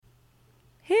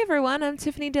Hey everyone, I'm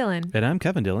Tiffany Dillon. And I'm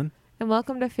Kevin Dillon. And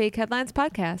welcome to Fake Headlines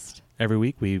Podcast. Every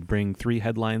week we bring 3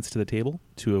 headlines to the table,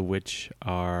 2 of which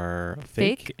are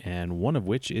fake and 1 of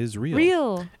which is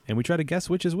real. And we try to guess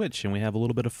which is which, and we have a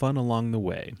little bit of fun along the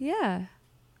way. Yeah.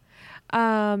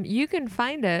 You can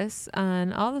find us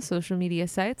on all the social media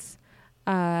sites.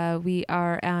 We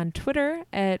are on Twitter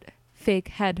at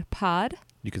FakeHeadPod.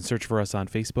 You can search for us on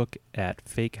Facebook at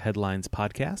Fake Headlines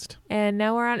Podcast. And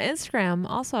now we're on Instagram,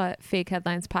 also at Fake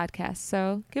Headlines Podcast.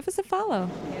 So give us a follow.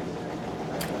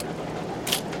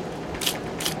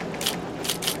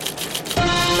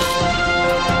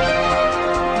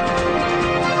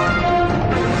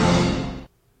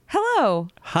 Hello.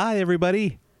 Hi,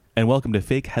 everybody. And welcome to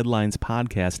Fake Headlines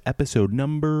Podcast, episode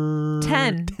number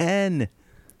 10.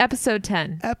 Episode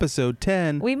 10. Episode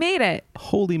 10. We made it.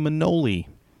 Holy manoli.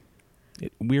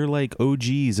 We're like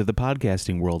OGs of the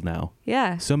podcasting world now.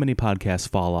 Yeah. So many podcasts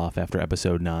fall off after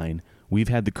episode 9. We've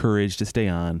had the courage to stay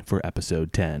on for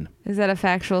episode 10. Is that a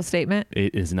factual statement?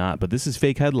 It is not, but this is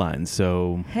Fake Headlines,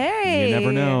 so hey, you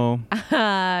never know.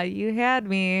 You had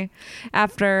me.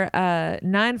 After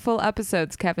 9 full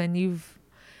episodes, Kevin,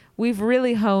 we've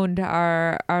really honed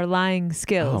our lying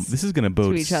skills. This is going to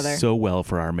bode each other. So well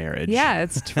for our marriage. Yeah,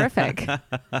 it's terrific.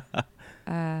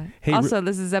 Hey, also,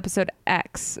 this is episode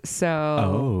X,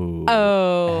 so...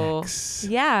 X.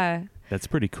 Yeah. That's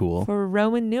pretty cool. For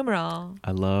Roman numeral.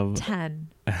 I love... 10.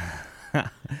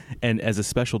 And as a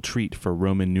special treat for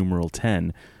Roman numeral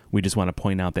 10, we just want to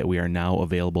point out that we are now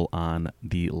available on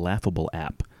the Laughable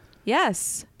app.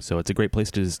 Yes. So it's a great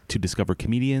place to discover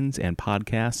comedians and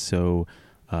podcasts, so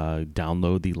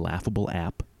download the Laughable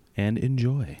app and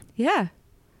enjoy. Yeah.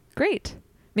 Great.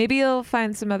 Maybe you'll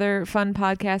find some other fun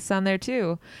podcasts on there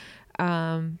too.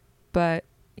 But,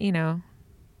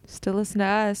 still listen to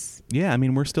us. Yeah, I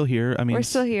mean, we're still here. We're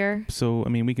still here. So, I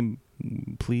mean, we can,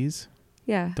 please.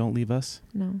 Yeah. Don't leave us.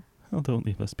 No. Oh, don't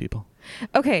leave us, people.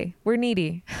 Okay, we're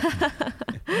needy.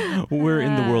 We're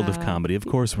in the world of comedy. Of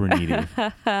course we're needy.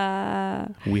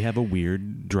 We have a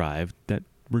weird drive that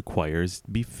requires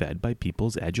be fed by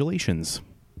people's adulations.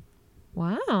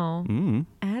 Wow.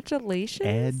 Adulations?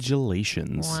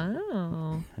 Adulations.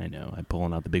 Wow. I know. I'm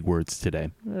pulling out the big words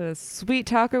today. The sweet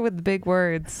talker with the big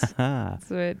words. That's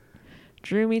what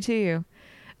drew me to you.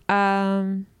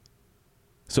 Go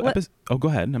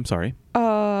ahead. I'm sorry.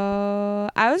 I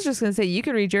was just going to say you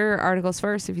can read your articles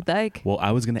first if you'd like. Well,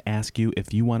 I was going to ask you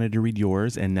if you wanted to read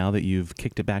yours, and now that you've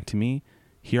kicked it back to me,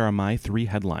 here are my 3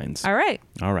 headlines. All right.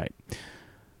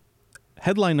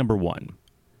 Headline number 1.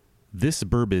 This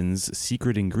bourbon's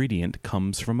secret ingredient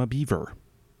comes from a beaver.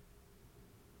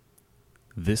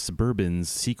 This bourbon's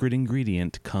secret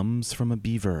ingredient comes from a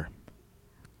beaver.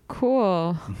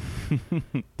 Cool.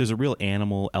 There's a real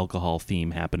animal alcohol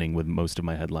theme happening with most of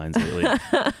my headlines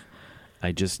lately.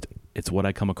 It's what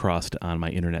I come across on my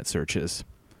internet searches.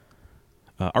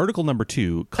 Article number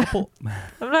 2, couple...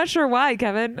 I'm not sure why,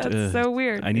 Kevin. That's so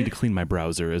weird. I need to clean my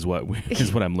browser is what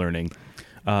I'm learning.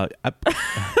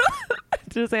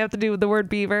 Does it have to do with the word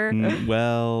beaver?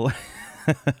 Well...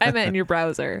 I meant in your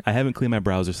browser. I haven't cleaned my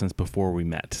browser since before we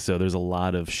met, so there's a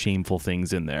lot of shameful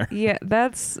things in there. Yeah,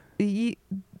 that's a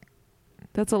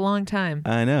long time.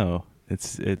 I know.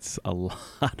 It's a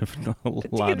lot of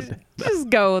Just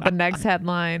go with the next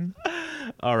headline.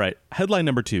 All right. Headline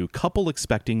number 2. Couple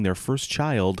expecting their first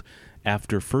child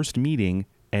after first meeting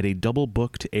at a double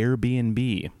booked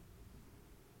Airbnb.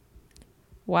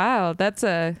 Wow, that's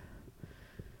a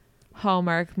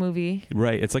Hallmark movie.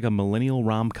 Right. It's like a millennial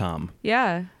rom-com.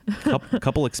 Yeah.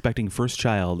 Couple expecting first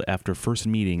child after first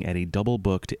meeting at a double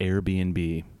booked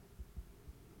Airbnb.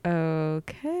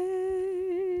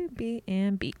 Okay.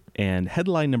 B&B. And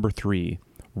headline number 3.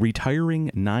 Retiring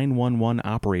 911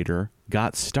 operator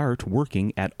got start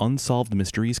working at Unsolved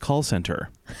Mysteries call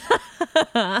center.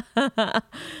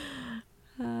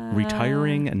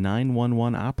 Retiring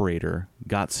 911 operator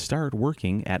got start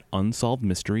working at Unsolved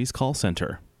Mysteries call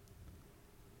center.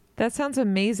 That sounds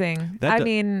amazing.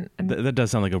 That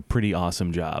does sound like a pretty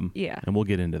awesome job. Yeah. And we'll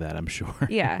get into that, I'm sure.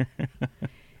 Yeah.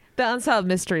 The Unsolved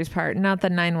Mysteries part, not the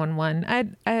 911.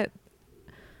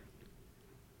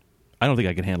 I don't think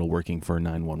I can handle working for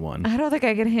 911. I don't think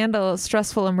I can handle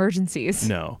stressful emergencies.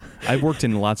 No. I've worked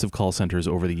in lots of call centers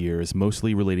over the years,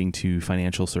 mostly relating to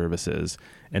financial services,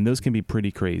 and those can be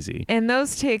pretty crazy. And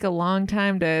those take a long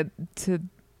time to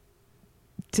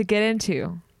get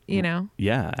into,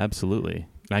 Yeah, absolutely.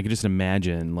 I could just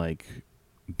imagine, like,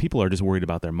 people are just worried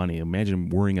about their money. Imagine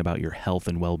worrying about your health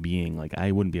and well-being. Like,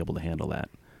 I wouldn't be able to handle that.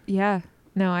 Yeah.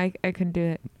 No, I couldn't do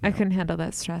it. No. I couldn't handle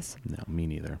that stress. No, me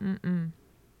neither. Mm-mm.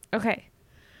 Okay.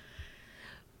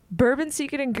 Bourbon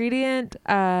secret ingredient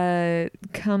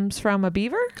comes from a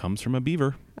beaver? Comes from a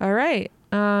beaver. All right.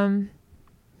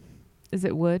 Is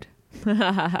it wood?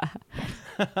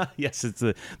 Yes, it's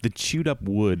the chewed up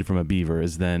wood from a beaver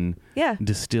is then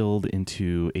distilled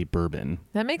into a bourbon.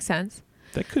 That makes sense.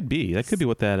 That could be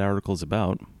what that article is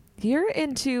about. You're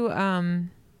into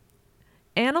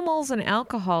animals and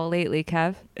alcohol lately,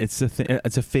 Kev. It's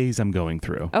a phase I'm going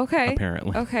through. Okay.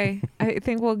 Apparently. Okay. I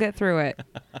think we'll get through it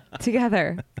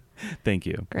together. Thank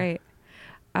you. Great.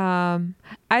 I'm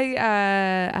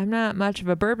not much of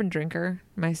a bourbon drinker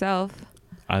myself.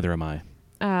 Either am I.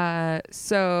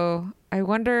 So I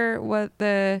wonder what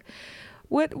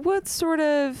sort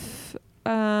of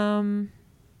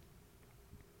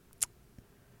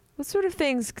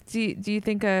things do you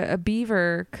think a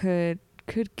beaver could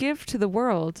give to the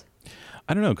world?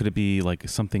 I don't know. Could it be like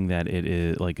something that it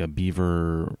is like a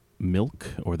beaver milk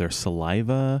or their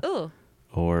saliva? Ooh.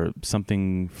 Or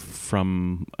something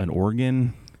from an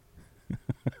organ?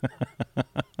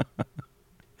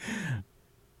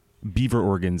 Beaver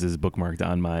organs is bookmarked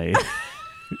on my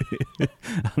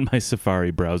on my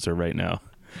Safari browser right now.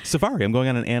 Safari. I'm going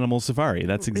on an animal safari.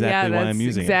 That's exactly why I'm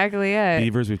using exactly it.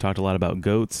 Beavers. We've talked a lot about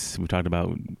goats. We've talked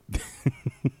about.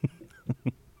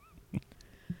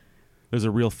 There's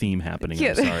a real theme happening.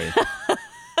 I'm sorry.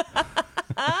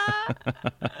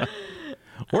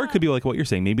 Or it could be like what you're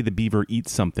saying. Maybe the beaver eats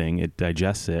something, it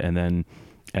digests it, and then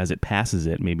as it passes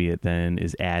it, maybe it then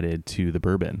is added to the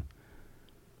bourbon.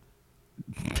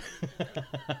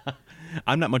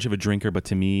 I'm not much of a drinker, but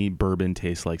to me, bourbon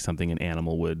tastes like something an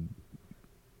animal would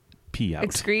pee out.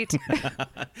 Excrete.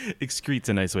 Excrete's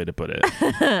a nice way to put it.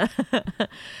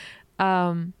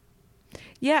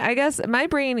 Yeah, I guess my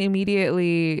brain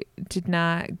immediately did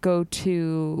not go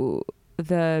to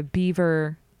the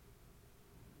beaver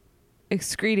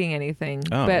excreting anything,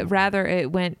 but rather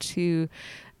it went to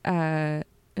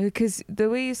because the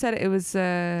way you said it was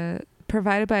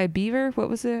provided by a beaver. What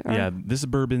was it? Yeah, this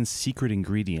bourbon's secret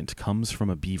ingredient comes from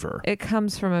a beaver. It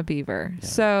comes from a beaver. Yeah.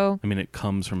 So I mean, it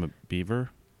comes from a beaver.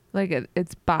 Like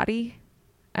its body.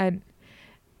 I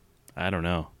don't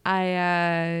know.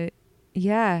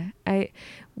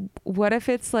 What if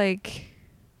it's like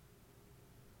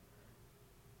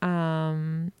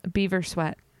beaver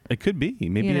sweat? It could be.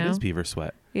 Maybe it is beaver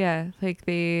sweat. Yeah, like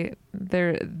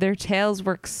their tails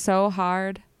work so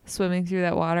hard swimming through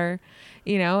that water,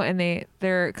 and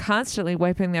they're constantly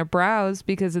wiping their brows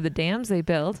because of the dams they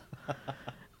build.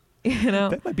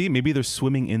 That might be. Maybe they're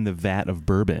swimming in the vat of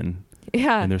bourbon.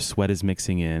 Yeah. And their sweat is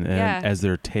mixing in. And as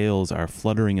their tails are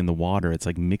fluttering in the water, it's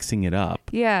like mixing it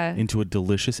up into a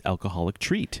delicious alcoholic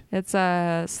treat. It's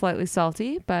slightly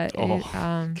salty, but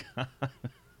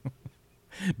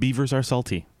beavers are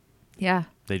salty. Yeah.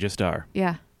 They just are.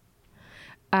 Yeah.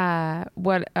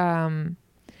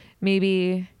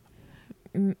 Maybe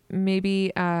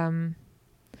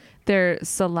their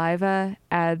saliva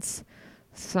adds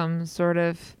some sort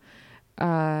of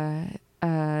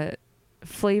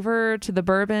flavor to the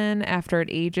bourbon after it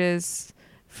ages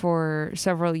for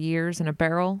several years in a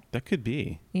barrel. That could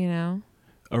be.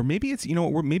 Or maybe it's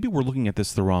maybe we're looking at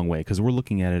this the wrong way because we're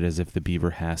looking at it as if the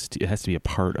beaver has to be a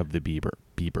part of the beaver.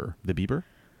 The beaver.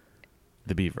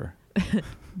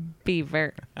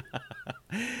 Beaver.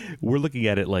 We're looking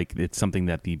at it like it's something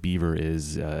that the beaver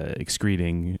is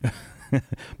excreting,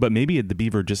 but maybe the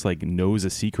beaver just like knows a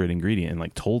secret ingredient and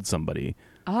like told somebody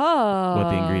what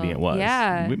the ingredient was.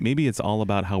 Yeah. Maybe it's all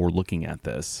about how we're looking at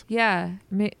this. Yeah.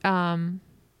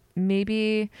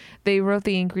 Maybe they wrote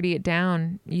the ingredient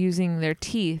down using their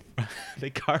teeth. They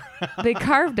carved it. They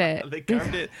carved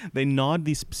it. They gnawed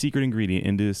the secret ingredient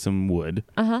into some wood.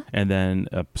 And then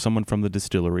someone from the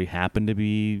distillery happened to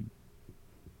be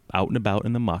out and about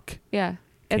in the muck. Yeah.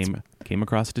 Came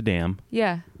across a dam.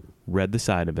 Yeah. Read the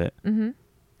side of it. Mm-hmm.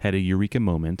 Had a eureka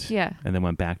moment. Yeah. And then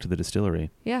went back to the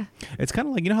distillery. Yeah. It's kind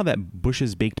of like, how that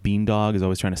Bush's baked bean dog is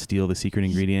always trying to steal the secret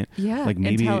ingredient? Yeah. Like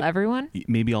maybe, and tell everyone?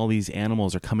 Maybe all these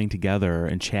animals are coming together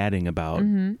and chatting about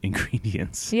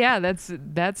ingredients. Yeah,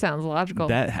 that sounds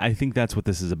logical. I think that's what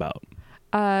this is about.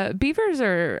 Beavers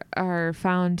are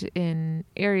found in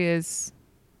areas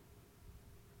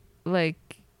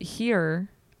like here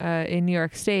in New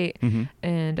York State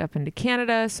and up into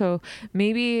Canada. So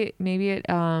maybe it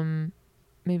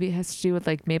has to do with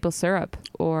like maple syrup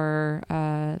or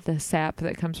the sap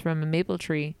that comes from a maple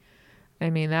tree. I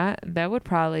mean, that would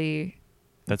probably...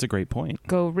 That's a great point.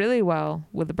 Go really well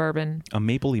with the bourbon. A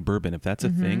mapley bourbon. If that's a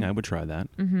thing, I would try that.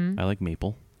 I like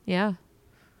maple. Yeah.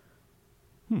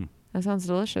 That sounds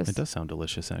delicious. It does sound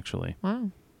delicious, actually.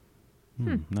 Wow.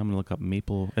 Now I'm going to look up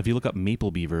maple. If you look up maple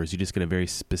beavers, you just get a very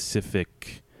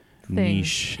specific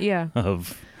niche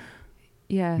of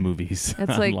movies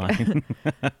It's online.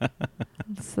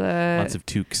 it's Lots of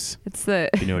toques. It's the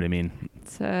You know what I mean?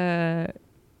 It's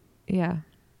yeah.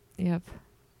 Yep.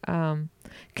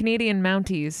 Canadian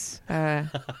Mounties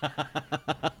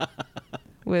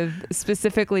with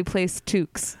specifically placed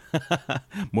toques.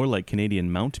 More like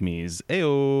Canadian Mount Me's.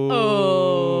 Ayo.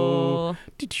 Oh.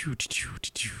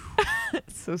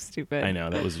 So stupid. I know,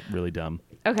 that was really dumb.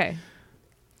 Okay.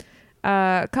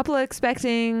 Couple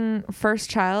expecting first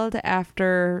child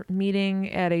after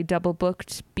meeting at a double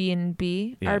booked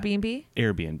B&B. Yeah. Airbnb.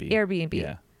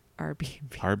 Yeah.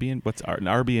 Airbnb. What's an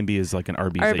Airbnb is like an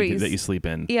Arby's that you sleep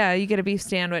in. Yeah, you get a beef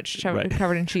sandwich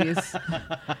covered in cheese.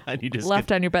 And you just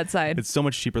left on your bedside. It's so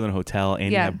much cheaper than a hotel,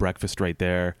 and you have breakfast right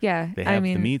there. Yeah. They have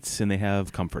the meats and they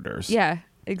have comforters. Yeah,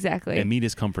 exactly. And meat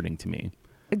is comforting to me.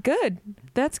 Good.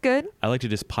 That's good. I like to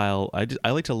just I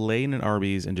like to lay in an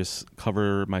Arby's and just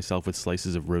cover myself with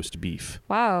slices of roast beef.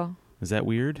 Wow. Is that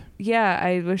weird? Yeah,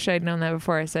 I wish I'd known that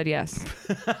before I said yes.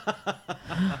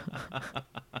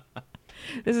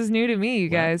 This is new to me, you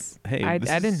guys. Hey, I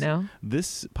didn't know.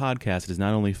 This podcast is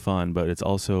not only fun, but it's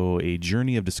also a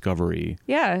journey of discovery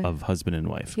of husband and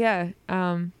wife. Yeah.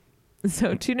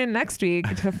 So tune in next week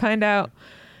to find out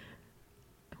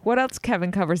what else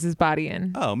Kevin covers his body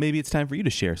in. Oh, maybe it's time for you to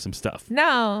share some stuff.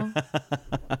 No.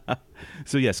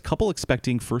 So yes, couple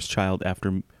expecting first child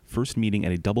after first meeting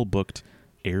at a double booked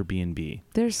Airbnb.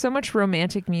 There's so much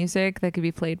romantic music that could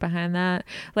be played behind that.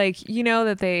 Like, you know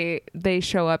that they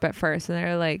show up at first and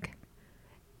they're like,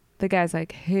 the guy's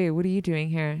like, hey, what are you doing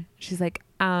here? She's like,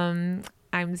 I'm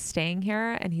staying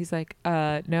here. And he's like,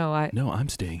 no, I'm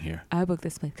staying here. I booked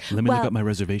this place. Let me look up my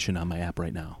reservation on my app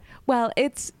right now. Well,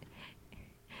 it's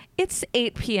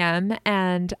 8 p.m.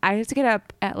 and I have to get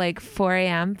up at like 4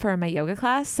 a.m. for my yoga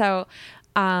class. So,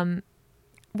 why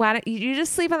don't you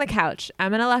just sleep on the couch? I'm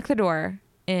going to lock the door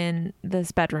in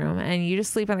this bedroom and you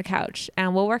just sleep on the couch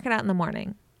and we'll work it out in the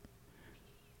morning.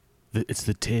 It's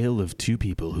the tale of two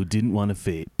people who didn't want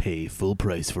to pay full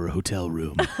price for a hotel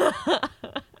room.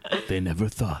 They never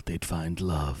thought they'd find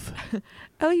love.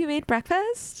 Oh, you made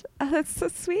breakfast? Oh, that's so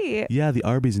sweet. Yeah, the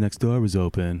Arby's next door was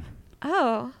open.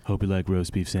 Oh. Hope you like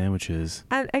roast beef sandwiches.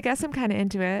 I guess I'm kind of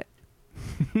into it.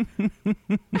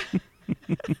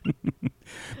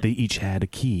 They each had a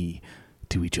key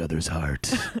to each other's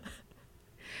heart.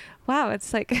 Wow,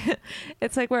 it's like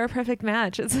we're a perfect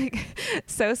match. It's like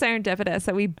so serendipitous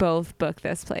that we both booked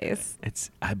this place.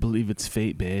 I believe it's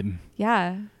fate, babe.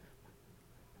 Yeah.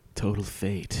 Total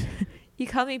fate. You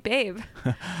called me babe.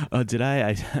 Did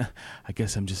I? I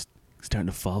guess I'm just starting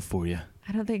to fall for you.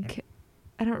 I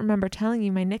don't remember telling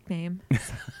you my nickname.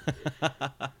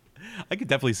 I could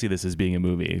definitely see this as being a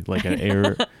movie, like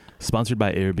sponsored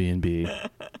by Airbnb.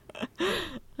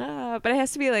 But it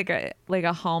has to be like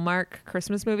a Hallmark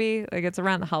Christmas movie. Like it's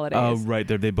around the holidays. Oh, right.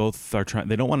 They both are trying.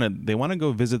 They want to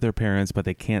go visit their parents, but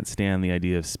they can't stand the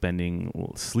idea of sleeping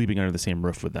under the same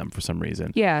roof with them for some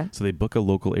reason. Yeah. So they book a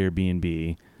local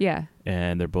Airbnb. Yeah.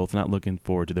 And they're both not looking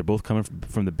forward to. They're both coming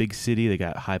from the big city. They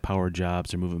got high-powered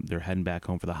jobs. They're heading back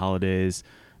home for the holidays.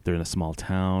 They're in a small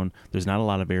town. There's not a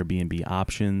lot of Airbnb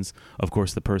options. Of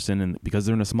course, the person, and because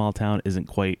they're in a small town, isn't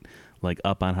quite like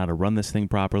up on how to run this thing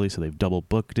properly, so they've double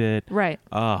booked it. Right.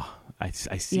 Oh, I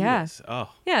see this.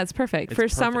 Oh. Yeah, it's perfect. For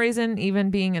some reason, even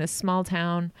being in a small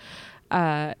town,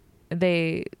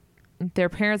 their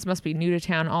parents must be new to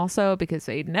town also because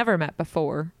they'd never met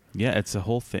before. Yeah, it's a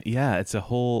whole thing. Yeah, it's a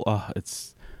whole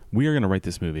we are going to write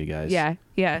this movie, guys. Yeah.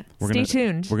 Stay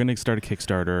tuned. We're going to start a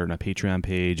Kickstarter and a Patreon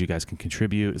page. You guys can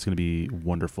contribute. It's going to be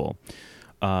wonderful.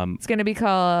 It's going to be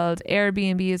called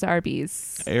Airbnb's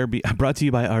Arby's. Brought to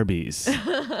you by Arby's.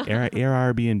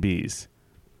 Airbnbs.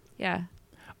 Yeah.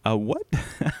 What?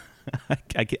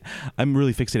 I'm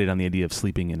really fixated on the idea of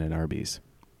sleeping in an Arby's.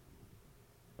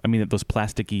 I mean, those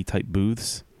plasticky type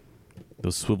booths,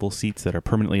 those swivel seats that are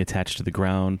permanently attached to the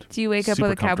ground. Do you wake up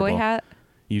with a cowboy hat?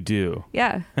 You do.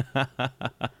 Yeah.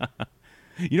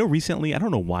 Recently, I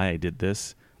don't know why I did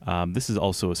this. This is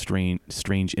also a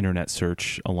strange internet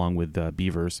search along with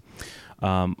Beavers.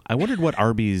 I wondered what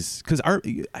Arby's, because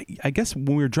I guess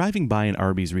when we were driving by an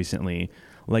Arby's recently,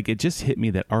 like it just hit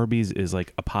me that Arby's is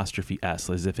like apostrophe S,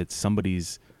 as if it's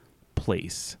somebody's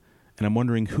place. And I'm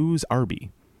wondering, who's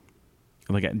Arby?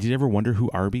 Like, did you ever wonder who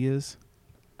Arby is?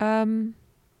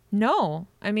 No.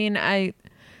 I mean,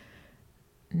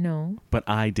 no. But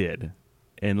I did.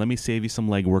 And let me save you some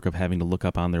legwork of having to look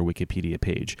up on their Wikipedia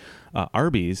page.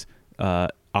 Arby's,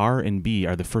 R and B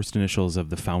are the first initials of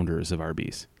the founders of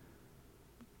Arby's.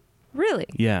 Really?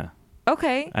 Yeah.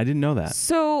 Okay. I didn't know that.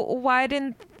 So why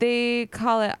didn't they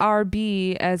call it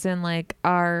RB as in like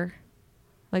R,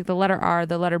 like the letter R,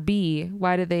 the letter B?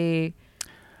 Why did they?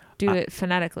 do it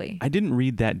phonetically. I didn't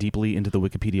read that deeply into the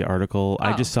Wikipedia article.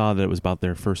 I just saw that it was about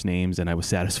their first names, and I was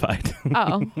satisfied.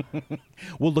 Oh.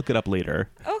 We'll look it up later.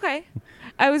 Okay.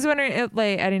 I was wondering if,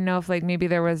 I didn't know if maybe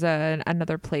there was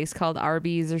another place called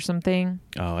Arby's or something.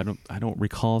 Oh, I don't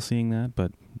recall seeing that,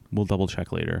 but we'll double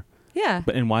check later. Yeah.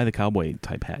 And why the cowboy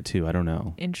type hat too? I don't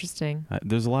know. Interesting.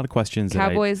 There's a lot of questions.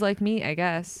 Cowboys like me, I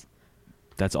guess.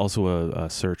 That's also a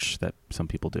search that some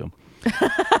people do.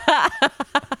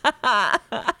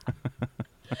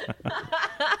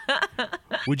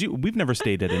 We've never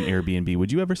stayed at an Airbnb.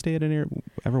 Would you ever stay at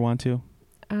ever want to?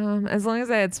 As long as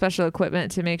I had special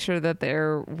equipment to make sure that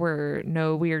there were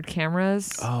no weird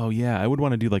cameras. Oh yeah, I would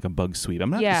want to do like a bug sweep. I'm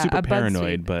not super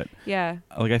paranoid, but yeah,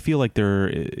 I feel like there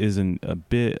isn't a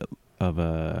bit of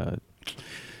a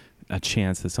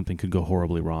chance that something could go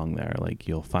horribly wrong there. Like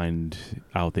you'll find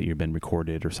out that you've been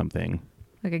recorded or something.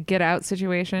 Like a get out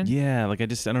situation? Yeah, I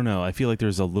don't know. I feel like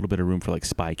there's a little bit of room for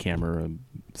spy camera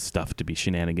stuff to be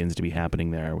shenanigans to be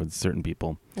happening there with certain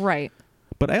people. Right.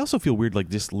 But I also feel weird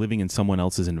just living in someone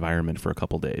else's environment for a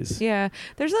couple days. Yeah.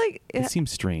 There's it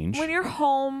seems strange. When you're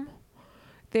home,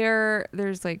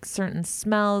 there's certain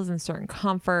smells and certain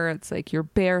comforts, you're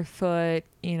barefoot,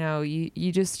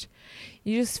 you just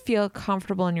feel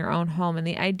comfortable in your own home. And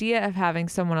the idea of having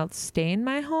someone else stay in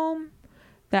my home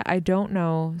that I don't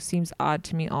know seems odd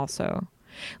to me also.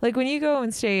 When you go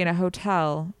and stay in a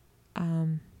hotel,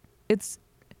 it's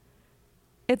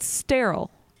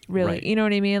sterile, really. Right. You know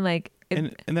what I mean?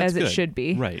 And that's as good. It should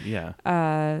be. Right,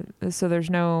 yeah. So there's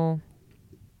no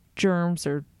germs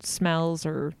or smells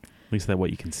or... At least that's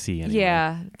what you can see anyway.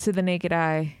 Yeah, to the naked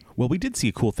eye. Well, we did see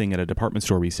a cool thing at a department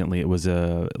store recently. It was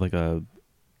a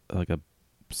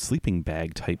sleeping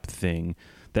bag type thing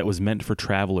that was meant for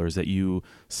travelers that you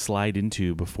slide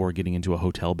into before getting into a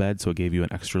hotel bed. So it gave you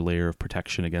an extra layer of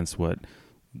protection against what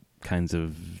kinds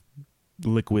of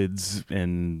liquids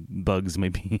and bugs may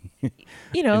be.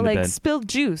 Bed. Spilled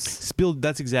juice.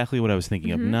 That's exactly what I was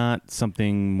thinking of. Not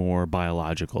something more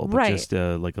biological, but just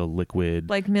a liquid.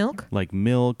 Like milk? Like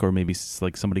milk, or maybe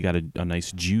somebody got a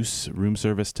nice juice room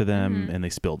service to them and they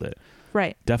spilled it.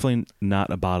 Right. Definitely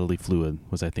not a bodily fluid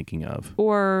was I thinking of.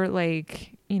 Or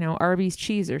Arby's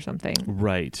cheese or something.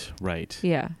 Right.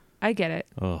 Yeah, I get it.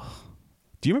 Ugh.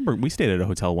 Do you remember we stayed at a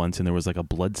hotel once and there was a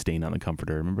blood stain on the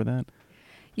comforter? Remember that?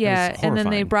 Yeah, and then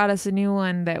they brought us a new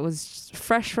one that was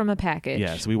fresh from a package.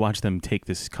 Yeah, so we watched them take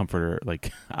this comforter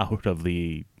out of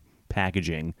the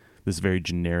packaging, this very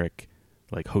generic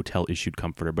hotel issued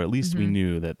comforter, but at least we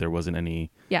knew that there wasn't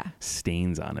any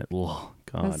stains on it. Oh,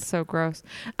 God. That's so gross.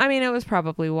 I mean, it was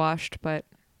probably washed, but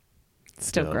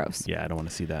still gross. Yeah, I don't want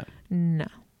to see that. No.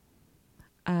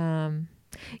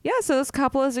 Yeah, so this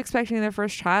couple is expecting their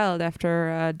first child after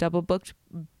a double booked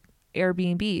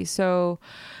Airbnb. So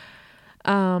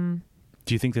do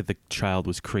you think that the child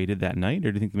was created that night,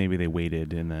 or do you think maybe they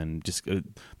waited and then just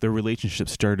their relationship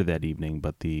started that evening,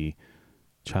 but the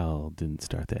child didn't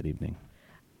start that evening?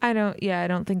 I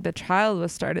don't think the child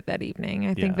was started that evening.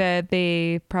 I think that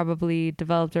they probably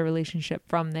developed a relationship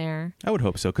from there. I would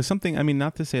hope so. Because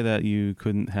not to say that you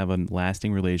couldn't have a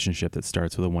lasting relationship that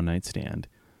starts with a one-night stand,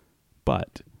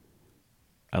 but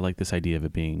I like this idea of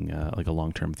it being a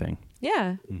long-term thing.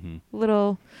 Yeah. Mm-hmm.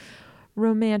 Little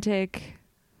romantic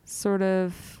sort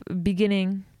of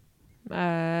beginning,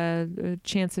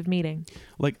 chance of meeting.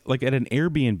 Like at an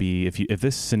Airbnb, if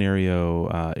this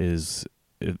scenario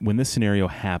when this scenario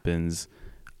happens,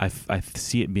 I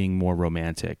see it being more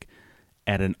romantic.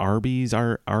 At an Arby's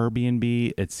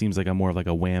Airbnb, it seems like more of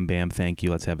a wham bam, thank you,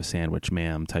 let's have a sandwich,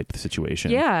 ma'am type situation.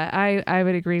 Yeah, I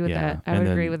would agree with that. I would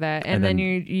agree with that. And then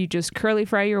you just curly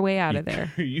fry your way out of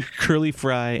there. You curly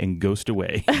fry and ghost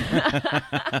away.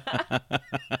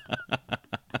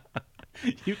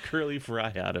 You curly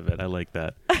fry out of it. I like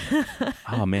that.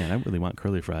 Oh man, I really want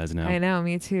curly fries now. I know,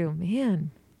 me too,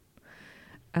 man.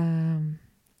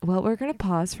 Well, we're going to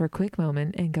pause for a quick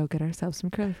moment and go get ourselves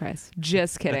some curly fries.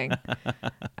 Just kidding.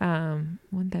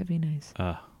 Wouldn't that be nice?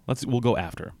 We'll go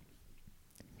after.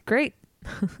 Great.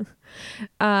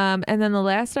 And then the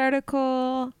last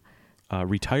article.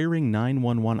 Retiring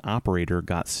 911 operator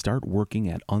got start working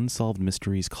at Unsolved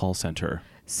Mysteries call center.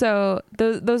 So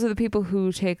those are the people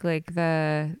who take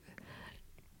the,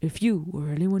 if you or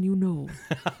anyone you know.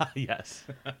 Yes.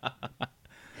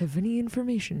 Have any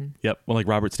information? Yep. Well,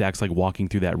 Robert Stack's walking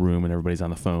through that room and everybody's on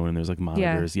the phone and there's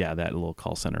monitors. Yeah, that little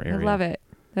call center area. I love it.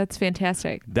 That's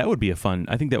fantastic. That would be I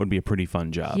think that would be a pretty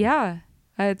fun job. Yeah.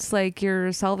 It's like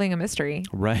you're solving a mystery.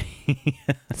 Right.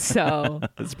 So.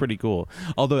 That's pretty cool.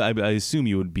 Although I assume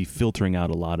you would be filtering out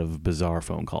a lot of bizarre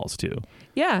phone calls too.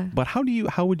 Yeah. But you'd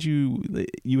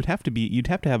have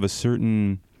to have a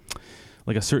certain,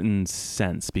 like a certain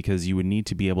sense, because you would need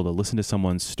to be able to listen to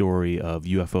someone's story of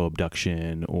UFO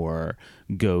abduction or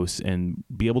ghosts and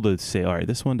be able to say, all right,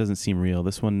 this one doesn't seem real.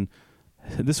 This one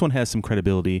has some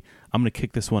credibility. I'm going to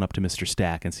kick this one up to Mr.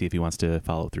 Stack and see if he wants to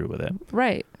follow through with it.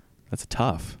 Right. That's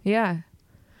tough. Yeah.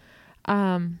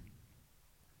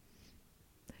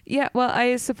 Yeah, well,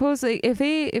 I suppose like, if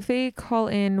they call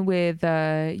in with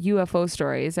UFO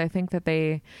stories, I think that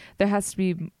there has to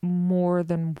be more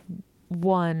than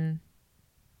one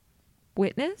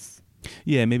witness.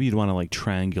 Yeah, maybe you'd want to like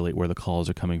triangulate where the calls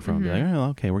are coming from. Be like, oh,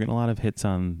 okay, we're getting a lot of hits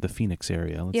on the Phoenix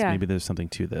area. Maybe there's something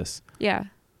to this. Yeah.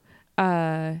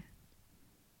 Or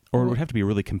it would have to be a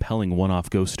really compelling one-off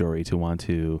ghost story to want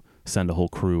to send a whole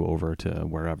crew over to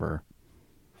wherever.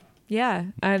 Yeah,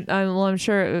 I'm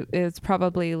sure it's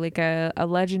probably like a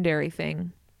legendary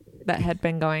thing that had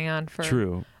been going on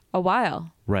for a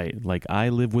while. Right, like I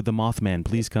live with the Mothman.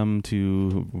 Please come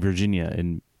to Virginia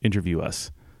and interview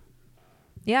us.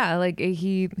 Yeah, like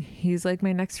he's like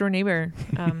my next door neighbor.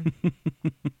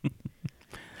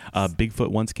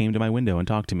 Bigfoot once came to my window and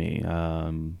talked to me,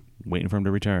 waiting for him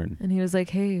to return. And he was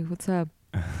like, "Hey, what's up?"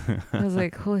 I was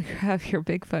like, "Holy crap, you're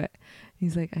Bigfoot."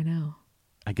 He's like, "I know.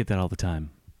 I get that all the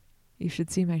time. You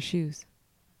should see my shoes."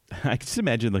 I can just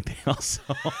imagine like they also.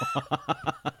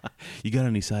 You got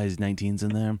any size 19s in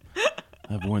there?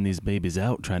 I've worn these babies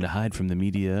out trying to hide from the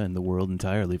media and the world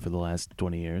entirely for the last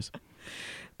 20 years.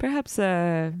 Perhaps,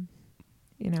 some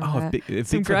if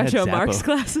Groucho Marx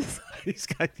glasses. He's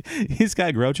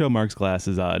got Groucho Marx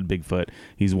glasses on, Bigfoot.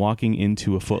 He's walking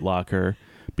into a Foot Locker,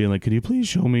 being like, "Could you please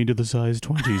show me to the size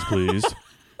 20s, please?"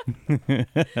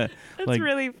 That's like,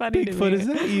 really funny Bigfoot, to me. is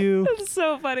that you? That's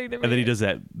so funny to me. And then he does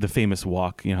the famous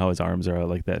walk, you know how his arms are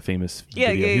like that famous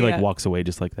video. Yeah, he like walks away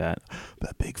just like that.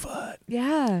 But Bigfoot.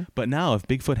 Yeah. But now if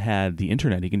Bigfoot had the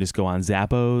internet, he can just go on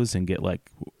Zappos and get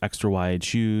like extra wide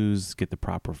shoes, get the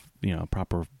proper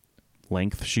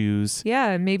length shoes.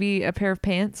 Yeah, maybe a pair of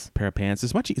pants.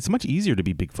 It's much easier to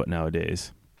be Bigfoot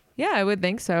nowadays. Yeah, I would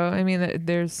think so. I mean,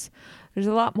 there's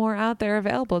a lot more out there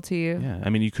available to you. Yeah, I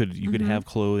mean, you could have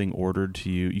clothing ordered to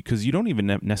you because you don't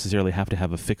even necessarily have to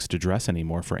have a fixed address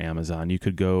anymore for Amazon. You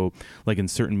could go like in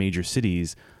certain major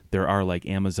cities, there are like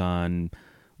Amazon.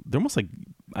 They're almost like,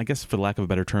 I guess, for lack of a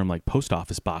better term, like post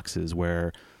office boxes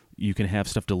where you can have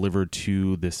stuff delivered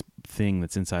to this thing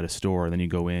that's inside a store. And then you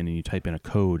go in and you type in a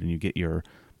code and you get your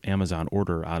Amazon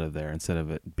order out of there instead of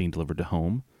it being delivered to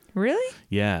home. Really?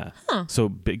 Yeah. Huh. So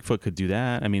Bigfoot could do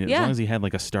that. I mean, as long as he had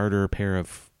like a starter pair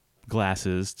of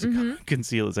glasses to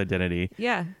conceal his identity.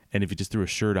 Yeah. And if he just threw a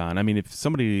shirt on. I mean, if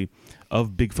somebody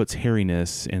of Bigfoot's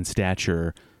hairiness and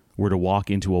stature were to walk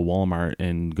into a Walmart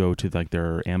and go to like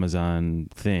their Amazon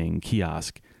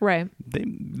kiosk. Right.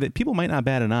 People might not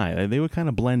bat an eye. They would kind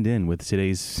of blend in with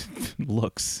today's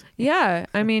looks. Yeah.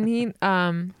 I mean,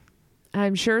 I'm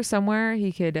sure somewhere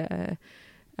he could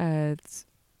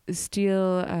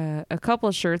steal a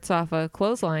couple shirts off a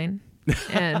clothesline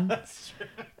and That's true.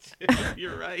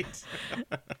 You're right.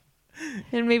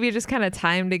 And maybe just kind of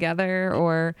tie them together,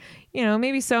 or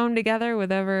maybe sew them together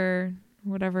with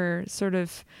whatever sort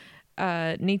of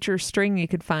nature string you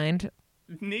could find.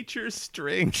 Nature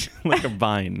string. Like a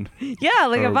vine. Yeah,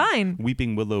 like a vine.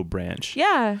 Weeping willow branch.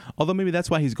 Yeah. Although maybe that's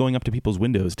why he's going up to people's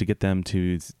windows to get them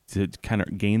to kind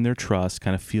of gain their trust,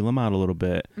 kind of feel them out a little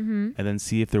bit, and then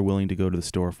see if they're willing to go to the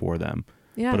store for them.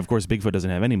 Yeah. But of course, Bigfoot doesn't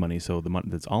have any money, so the money,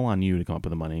 that's all on you to come up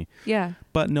with the money. Yeah.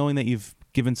 But knowing that you've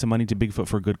given some money to Bigfoot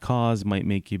for a good cause might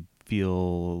make you feel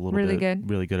a little really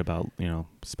good about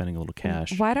spending a little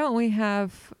cash. Why don't we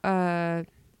have a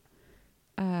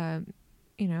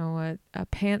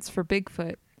pants for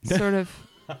Bigfoot sort of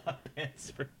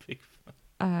pants for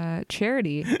Bigfoot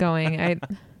charity going?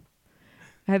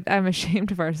 I'm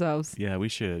ashamed of ourselves. Yeah, we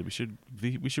should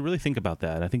really think about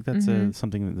that. I think that's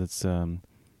something that's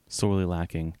sorely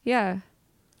lacking. Yeah.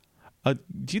 Do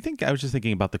you think, I was just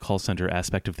thinking about the call center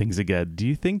aspect of things again. Do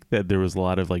you think that there was a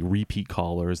lot of like repeat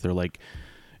callers? They're like,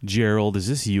 "Gerald, is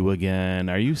this you again?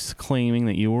 Are you claiming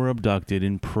that you were abducted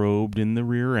and probed in the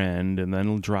rear end and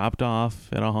then dropped off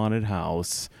at a haunted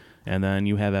house, and then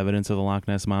you have evidence of the Loch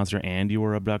Ness Monster and you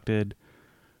were abducted?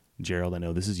 Gerald, I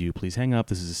know this is you. Please hang up.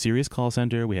 This is a serious call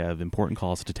center. We have important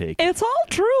calls to take." It's all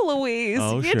true, Louise.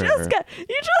 Oh, you sure. just gotta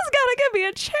give me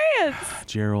a chance.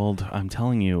 Gerald, I'm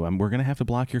telling you, we're gonna have to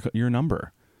block your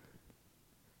number.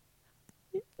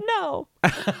 No.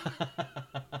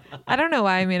 I don't know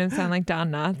why I made him sound like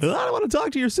Don Knotts. I don't want to talk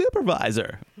to your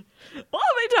supervisor. Let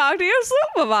me talk to your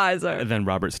supervisor. And then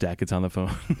Robert Stack gets on the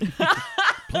phone.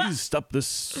 Please stop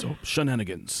this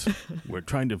shenanigans. We're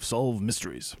trying to solve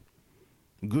mysteries.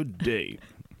 Good day.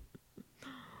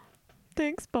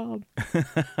 Thanks, Bob.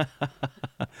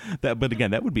 But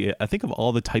again, that would be, I think of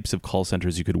all the types of call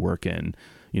centers you could work in.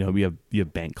 You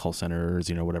have bank call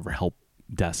centers, whatever help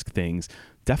desk things.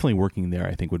 Definitely working there,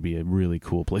 I think, would be a really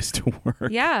cool place to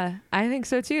work. Yeah, I think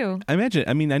so too. I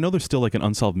know there's still like an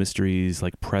Unsolved Mysteries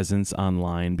like presence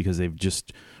online because they've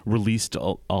just released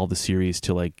all the series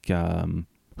to like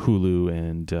Hulu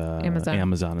and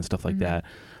Amazon and stuff like that.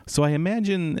 So I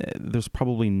imagine there's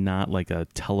probably not like a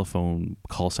telephone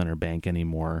call center bank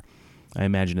anymore. I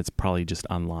imagine it's probably just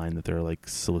online that they're like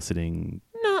soliciting.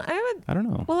 No, I don't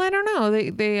know. Well, I don't know.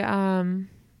 They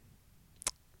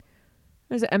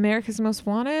was it America's Most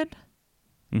Wanted?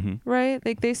 Mm-hmm. Right?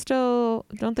 Like they still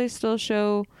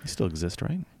show. They still exist,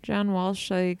 right? John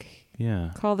Walsh,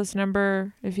 call this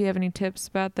number if you have any tips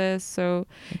about this. So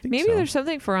maybe there's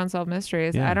something for Unsolved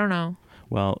Mysteries. Yeah. I don't know.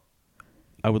 Well,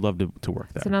 I would love to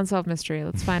work there. It's an unsolved mystery.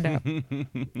 Let's find out.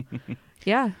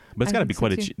 Yeah. But it's got to be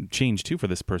quite a change too for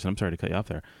this person. I'm sorry to cut you off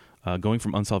there. Going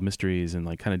from Unsolved Mysteries and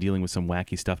like kind of dealing with some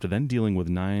wacky stuff to then dealing with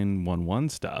 911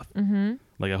 stuff. Mm-hmm.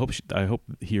 Like I hope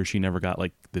he or she never got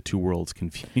like the two worlds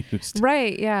confused.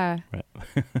 Right. Yeah. Right.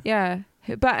 Yeah.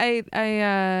 But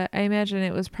I imagine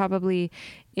it was probably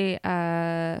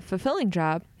a fulfilling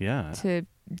job. Yeah.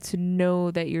 To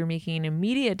know that you're making an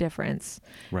immediate difference.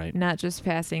 Right. Not just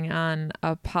passing on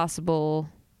a possible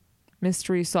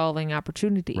mystery solving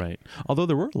opportunity. Right. Although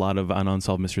there were a lot of on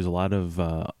Unsolved Mysteries, a lot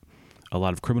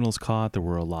of criminals caught. There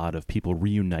were a lot of people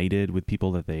reunited with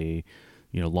people that they,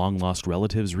 long lost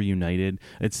relatives reunited.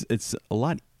 It's a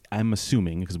lot. I'm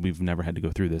assuming, because we've never had to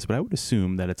go through this, but I would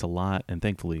assume that it's a lot, and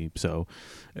thankfully so,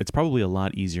 it's probably a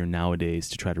lot easier nowadays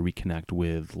to try to reconnect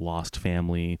with lost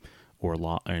family or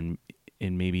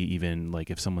and maybe even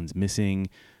like if someone's missing.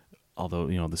 Although,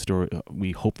 the story,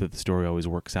 we hope that the story always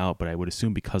works out, but I would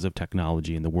assume because of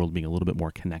technology and the world being a little bit more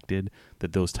connected,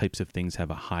 that those types of things have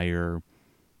a higher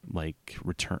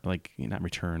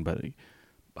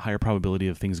higher probability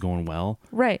of things going well.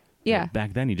 Right. Yeah.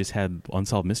 Back then you just had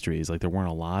Unsolved Mysteries. Like there weren't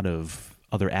a lot of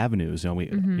other avenues. Now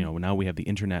we have the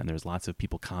internet and there's lots of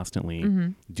people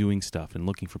constantly doing stuff and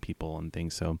looking for people and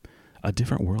things. So a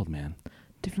different world, man.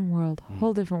 Different world.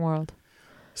 Whole different world.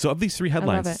 So of these three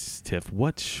headlines, Tiff,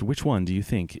 which one do you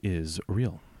think is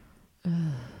real? All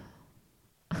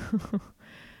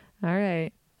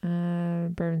right.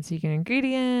 Bourbon seeking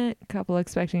ingredient, couple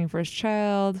expecting first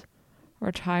child,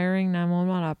 retiring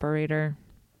 911 operator.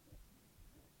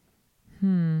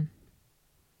 I'm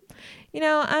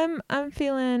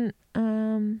feeling,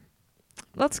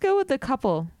 let's go with the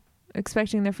couple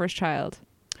expecting their first child.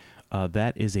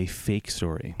 That is a fake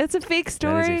story. It's a fake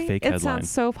story? That is a fake headline. It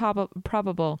sounds so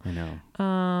probable. I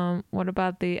know. What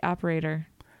about the operator?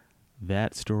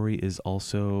 That story is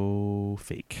also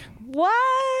fake. What?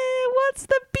 What's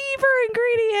the beaver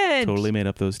ingredient? Totally made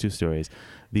up those two stories.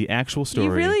 The actual story.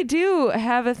 You really do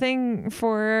have a thing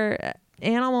for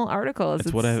animal articles.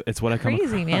 It's what I come across.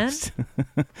 Crazy, man.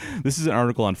 This is an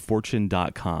article on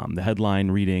Fortune.com. The headline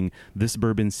reading, "This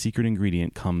bourbon's secret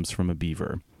ingredient comes from a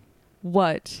beaver."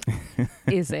 What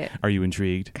is it? Are you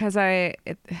intrigued? Because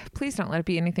please don't let it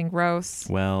be anything gross.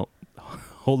 Well,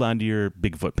 hold on to your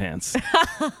Bigfoot pants.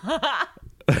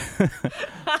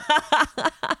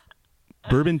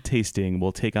 Bourbon tasting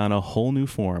will take on a whole new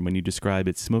form when you describe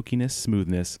its smokiness,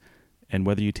 smoothness, and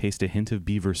whether you taste a hint of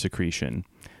beaver secretion.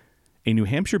 A New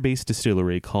Hampshire-based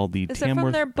distillery called the Is it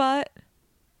from their butt?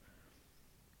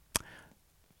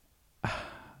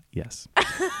 Yes.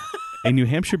 A New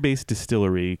Hampshire-based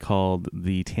distillery called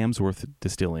the Tamsworth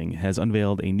Distilling has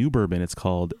unveiled a new bourbon. It's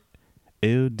called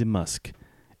Eau de Musc.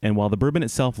 And while the bourbon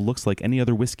itself looks like any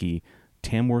other whiskey,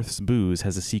 Tamworth's booze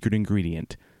has a secret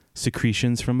ingredient: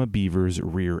 secretions from a beaver's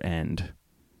rear end.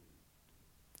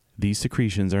 These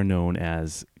secretions are known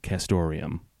as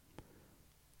castoreum.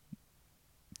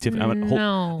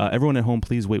 Everyone at home,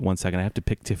 please wait 1 second. I have to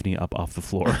pick Tiffany up off the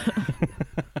floor.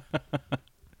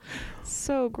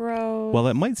 So gross. While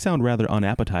it might sound rather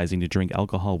unappetizing to drink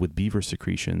alcohol with beaver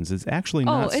secretions, it's actually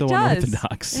not so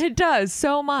unorthodox. It does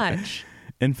so much.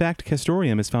 In fact,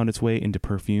 castoreum has found its way into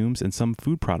perfumes, and some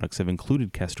food products have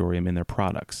included castoreum in their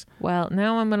products. Well,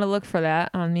 now I'm going to look for that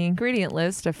on the ingredient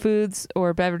list of foods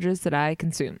or beverages that I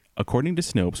consume. According to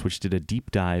Snopes, which did a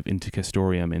deep dive into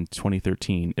castoreum in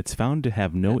 2013, it's found to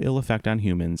have no ill effect on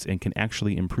humans and can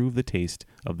actually improve the taste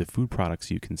of the food products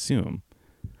you consume.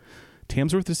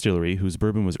 Tamsworth Distillery, whose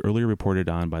bourbon was earlier reported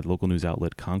on by the local news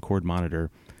outlet Concord Monitor,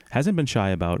 hasn't been shy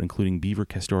about including beaver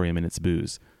castoreum in its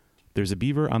booze. There's a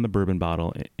beaver on the bourbon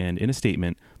bottle, and in a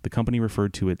statement, the company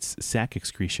referred to its sac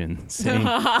excretion, saying...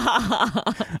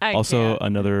 also,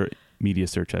 another media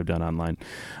search I've done online,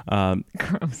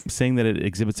 Gross. saying that it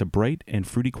exhibits a bright and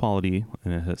fruity quality,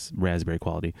 and it has raspberry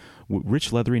quality,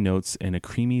 rich leathery notes, and a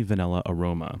creamy vanilla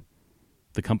aroma.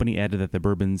 The company added that the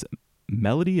bourbon's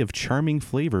melody of charming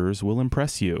flavors will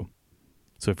impress you.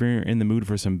 So if you're in the mood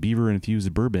for some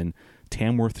beaver-infused bourbon,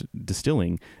 Tamworth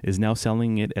Distilling is now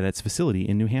selling it at its facility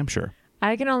in New Hampshire.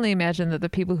 I can only imagine that the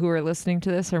people who are listening to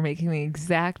this are making the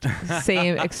exact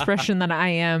same expression that I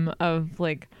am of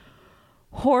like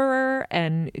horror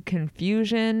and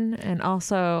confusion and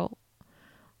also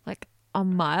like a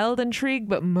mild intrigue,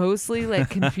 but mostly like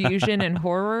confusion and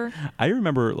horror. I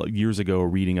remember years ago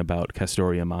reading about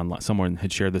Castoreum online. Someone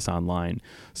had shared this online.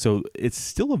 So it's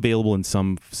still available in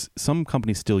some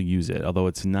companies still use it, although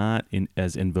it's not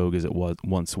as in vogue as it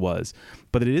once was.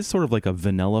 But it is sort of like a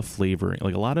vanilla flavoring.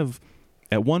 Like a lot of,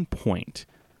 at one point,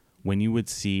 when you would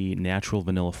see natural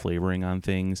vanilla flavoring on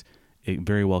things, it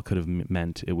very well could have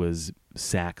meant it was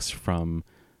sacs from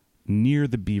near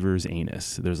the beaver's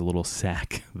anus. There's a little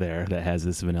sac there that has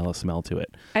this vanilla smell to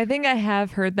it. I think I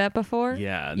have heard that before.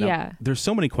 Yeah. Yeah. There's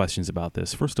so many questions about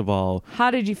this. First of all,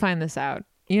 how did you find this out?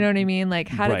 You know what I mean? Like,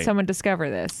 how did Right. someone discover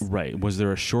this? Right. Was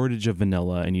there a shortage of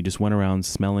vanilla and you just went around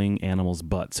smelling animals'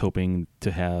 butts hoping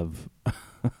to have...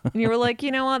 And you were like,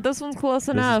 you know what? This one's close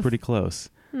This enough. is pretty close.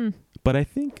 But I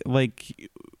think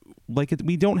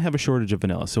we don't have a shortage of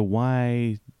vanilla, so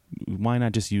why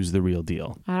not just use the real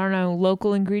deal? I don't know.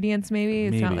 Local ingredients, maybe?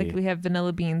 It's not Maybe. like we have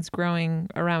vanilla beans growing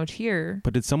around here.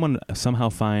 But did someone somehow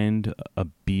find a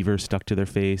beaver stuck to their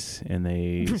face and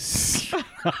they...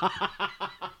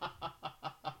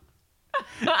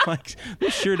 like,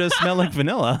 this sure does smell like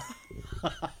vanilla.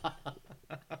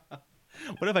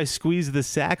 What if I squeeze the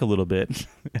sack a little bit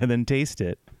and then taste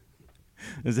it?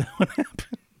 Is that what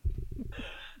happened?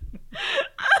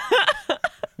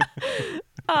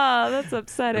 That's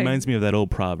upsetting. Reminds me of that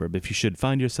old proverb. If you should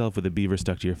find yourself with a beaver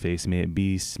stuck to your face, may it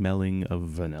be smelling of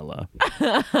vanilla.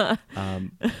 But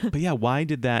yeah, why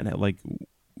did that, like,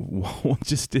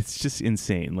 it's just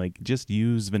insane. Like, just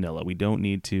use vanilla. We don't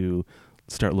need to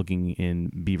start looking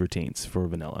in beaver taints for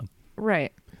vanilla.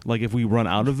 Right. Like, if we run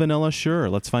out of vanilla, sure,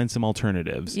 let's find some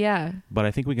alternatives. Yeah. But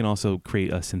I think we can also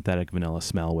create a synthetic vanilla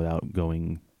smell without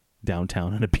going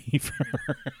downtown on a beaver.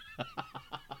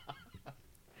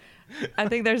 I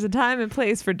think there's a time and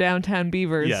place for downtown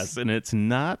beavers. Yes, and it's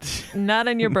not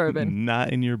in your bourbon.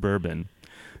 Not in your bourbon.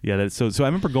 Yeah, that's so I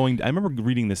remember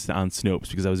reading this on Snopes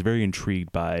because I was very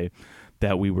intrigued by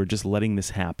that we were just letting this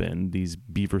happen, these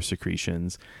beaver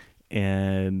secretions,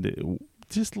 and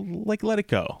just like let it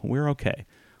go. We're okay.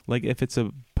 Like if it's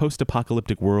a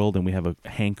post-apocalyptic world and we have a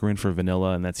hankering for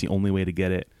vanilla and that's the only way to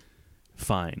get it,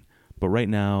 fine. But right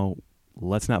now,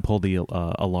 let's not pull the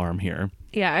alarm here.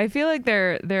 Yeah, I feel like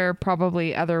there are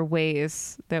probably other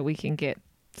ways that we can get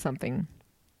something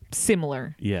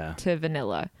similar to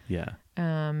vanilla. Yeah.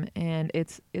 And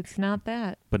it's not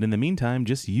that. But in the meantime,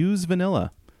 just use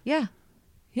vanilla. Yeah.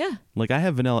 Yeah. Like I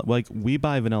have vanilla, like we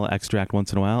buy vanilla extract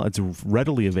once in a while. It's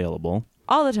readily available.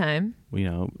 All the time. You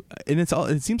know, and it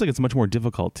seems like it's much more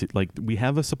difficult to, like, we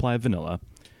have a supply of vanilla.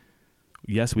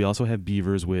 Yes, we also have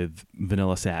beavers with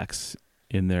vanilla sacs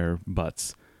in their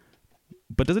butts.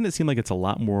 But doesn't it seem like it's a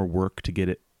lot more work to get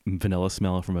it vanilla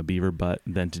smell from a beaver butt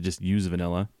than to just use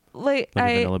vanilla? Like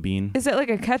a vanilla bean? Is it like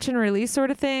a catch and release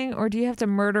sort of thing, or do you have to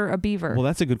murder a beaver? Well,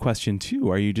 that's a good question too.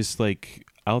 Are you just like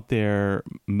out there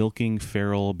milking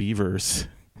feral beavers?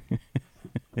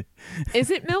 Is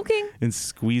it milking? And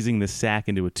squeezing the sack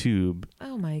into a tube.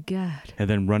 Oh my God. And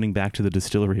then running back to the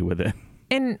distillery with it.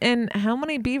 And how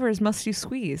many beavers must you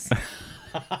squeeze?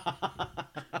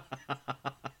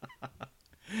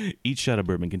 Each shot of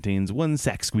bourbon contains 1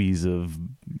 sack squeeze of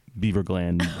beaver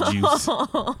gland juice.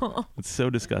 It's so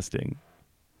disgusting.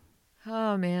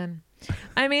 Oh man.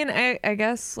 I mean, I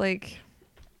guess like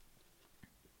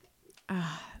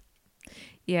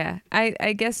yeah,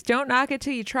 I guess don't knock it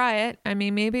till you try it. I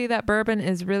mean, maybe that bourbon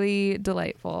is really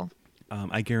delightful.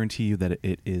 I guarantee you that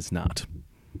it is not.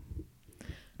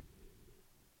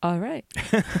 All right.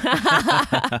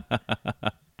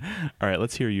 All right,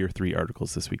 let's hear your 3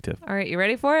 articles this week, Tiff. All right, you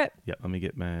ready for it? Yep, let me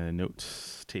get my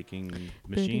note-taking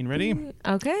machine ready.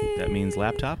 Okay. That means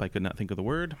laptop. I could not think of the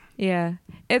word. Yeah.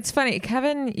 It's funny.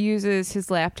 Kevin uses his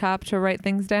laptop to write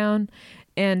things down,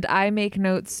 and I make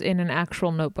notes in an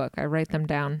actual notebook. I write them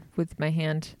down with my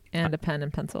hand and a pen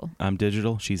and pencil. I'm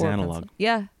digital. She's analog. Pencil.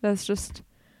 Yeah, that's just,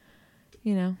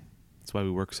 you know. That's why we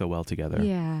work so well together.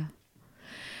 Yeah.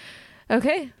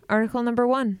 Okay, article number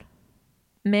 1.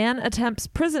 Man attempts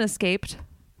prison escaped.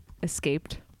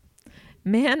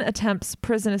 Man attempts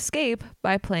prison escape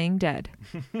by playing dead.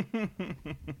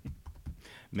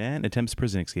 Man attempts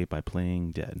prison escape by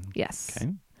playing dead. Yes.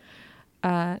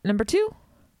 Okay. Number 2.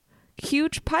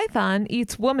 Huge python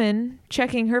eats woman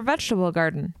checking her vegetable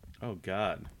garden. Oh,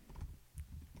 God.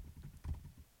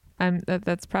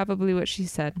 That's probably what she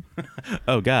said.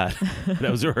 Oh, God.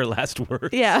 Those were her last words.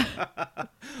 Yeah.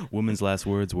 Woman's last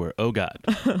words were, oh, God.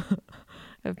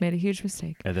 I've made a huge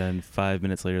mistake. And then 5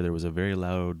 minutes later, there was a very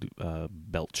loud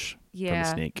belch from the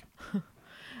snake.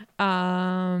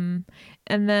 And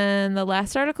then the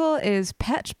last article is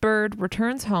pet bird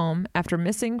returns home after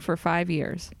missing for 5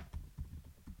 years.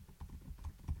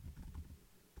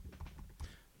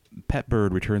 Pet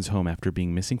bird returns home after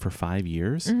being missing for 5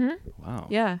 years? Mm-hmm. Wow.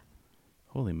 Yeah.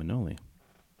 Holy manoli.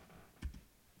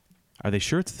 Are they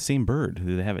sure it's the same bird?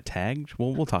 Do they have it tagged?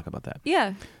 Well, we'll talk about that.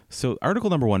 Yeah. So article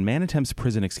number 1, man attempts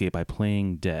prison escape by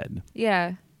playing dead.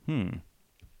 Yeah.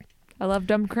 I love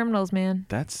dumb criminals, man.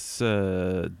 That's,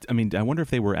 I wonder if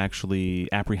they were actually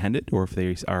apprehended or if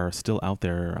they are still out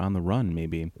there on the run,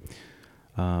 maybe.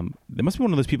 They must be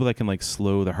one of those people that can like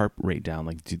slow their heart rate down,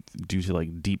 like due to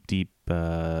like deep,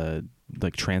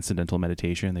 like transcendental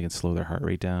meditation. They can slow their heart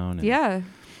rate down.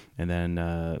 And then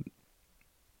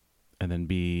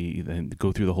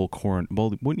go through the whole coroner.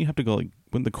 Well, wouldn't you have to go? Like,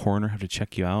 wouldn't the coroner have to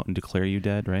check you out and declare you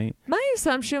dead? Right. My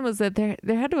assumption was that there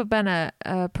had to have been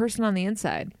a person on the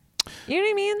inside. You know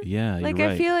what I mean? Yeah. Like you're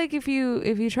right. I feel like if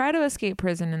you try to escape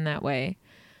prison in that way,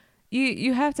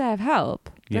 you have to have help.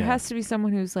 There has to be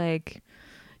someone who's like,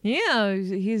 yeah,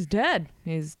 he's dead.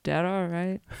 He's dead, all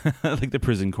right. Like the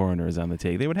prison coroner is on the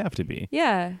take. They would have to be.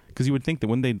 Yeah. Because you would think that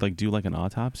when they like do like an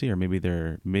autopsy, or maybe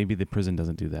the prison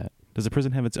doesn't do that. Does the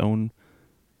prison have its own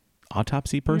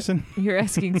autopsy person? You're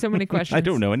asking so many questions. I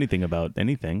don't know anything about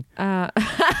anything.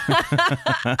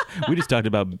 We just talked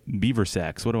about beaver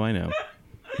sacks. What do I know?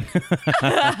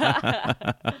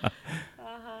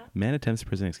 Man attempts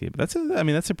prison escape. That's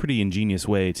a pretty ingenious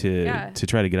way to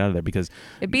try to get out of there, because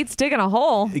it beats digging a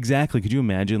hole. Exactly. Could you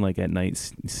imagine like at night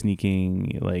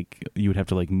sneaking, like you would have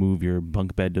to like move your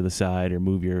bunk bed to the side or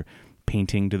move your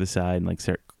painting to the side and like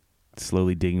start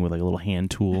slowly digging with like a little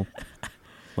hand tool,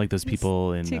 like those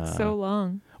people in. It takes so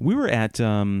long. We were at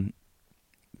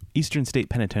Eastern State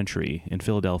Penitentiary in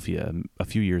Philadelphia a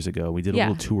few years ago. We did a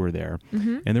little tour there,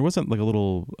 and there wasn't like a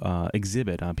little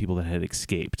exhibit on people that had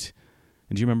escaped.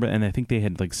 And do you remember? And I think they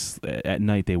had like at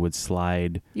night they would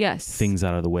slide things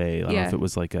out of the way. I don't know if it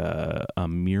was like a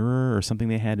mirror or something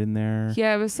they had in there.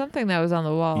 Yeah, it was something that was on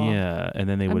the wall. Yeah, and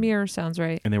then a mirror sounds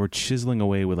right. And they were chiseling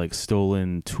away with like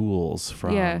stolen tools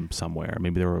from somewhere.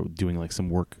 Maybe they were doing like some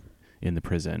work in the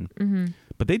prison. Mm-hmm.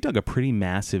 But they dug a pretty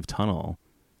massive tunnel.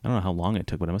 I don't know how long it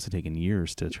took, but it must have taken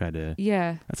years to try to.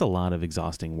 Yeah. That's a lot of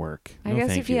exhausting work. I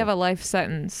guess if you have a life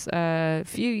sentence, a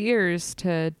few years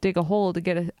to dig a hole to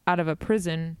get out of a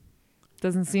prison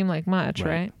doesn't seem like much,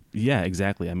 right? Yeah,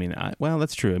 exactly. I mean, well,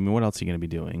 that's true. I mean, what else are you going to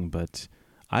be doing? But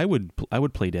I would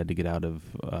play dead to get out of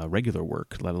regular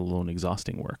work, let alone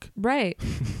exhausting work. Right.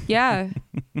 Yeah.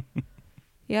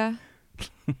 Yeah.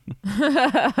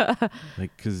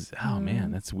 Like, because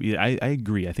man, that's weird. I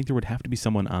agree. I think there would have to be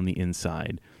someone on the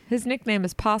inside. His nickname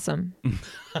is Possum.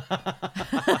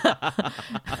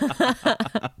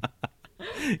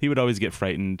 He would always get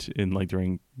frightened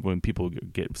when people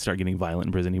start getting violent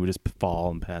in prison. He would just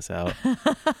fall and pass out.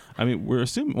 I mean, we're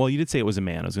assuming. Well, you did say it was a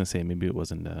man. I was going to say maybe it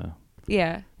wasn't.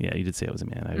 Yeah, you did say it was a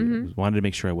man. I wanted to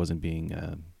make sure I wasn't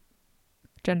being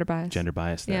gender biased.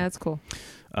 There. Yeah, that's cool.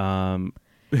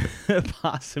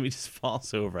 Possum, he just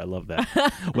falls over. I love that.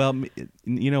 Well,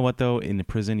 you know what though? In the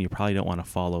prison, you probably don't want to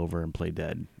fall over and play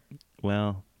dead.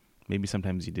 Well, maybe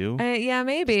sometimes you do. Yeah,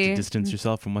 maybe. Just to distance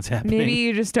yourself from what's happening. Maybe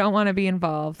you just don't want to be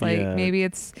involved. Like maybe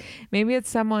it's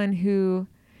someone who,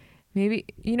 maybe,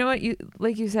 you know what,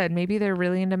 like you said, maybe they're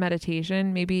really into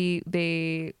meditation. Maybe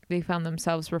they found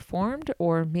themselves reformed,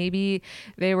 or maybe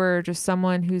they were just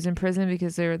someone who's in prison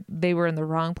because they were in the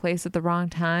wrong place at the wrong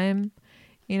time.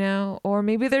 You know, or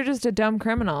maybe they're just a dumb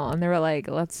criminal and they were like,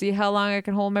 let's see how long I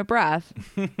can hold my breath.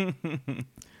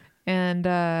 And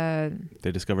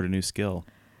they discovered a new skill.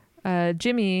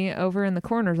 Jimmy over in the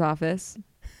coroner's office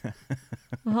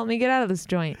will help me get out of this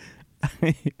joint.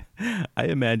 I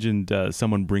imagined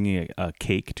someone bringing a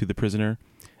cake to the prisoner,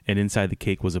 and inside the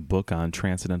cake was a book on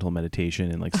transcendental meditation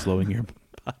and like slowing your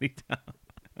body down.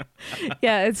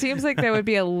 Yeah, it seems like that would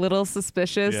be a little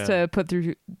suspicious to put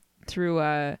through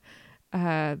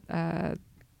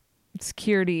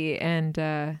security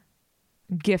and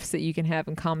gifts that you can have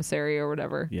in commissary or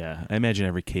whatever. Yeah, I imagine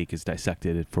every cake is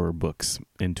dissected for books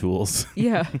and tools.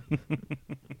 Yeah.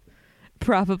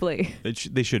 Probably.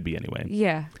 They should be anyway.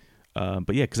 Yeah.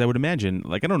 But yeah, because I would imagine,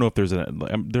 like, I don't know if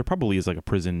there probably is like a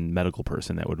prison medical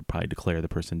person that would probably declare the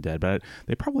person dead, but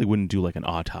they probably wouldn't do like an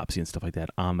autopsy and stuff like that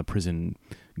on the prison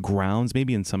grounds.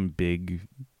 Maybe in some big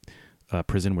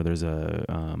prison where there's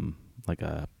a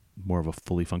more of a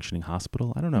fully functioning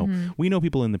hospital. I don't know. Mm-hmm. We know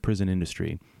people in the prison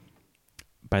industry.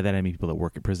 By that I mean people that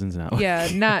work at prisons now. Yeah,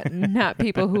 not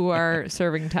people who are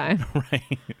serving time.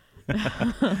 Right.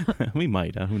 We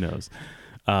might. Who knows?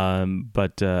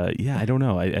 But I don't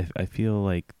know. I feel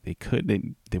like they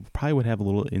probably would have a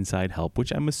little inside help,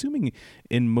 which I'm assuming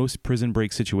in most prison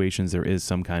break situations there is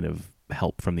some kind of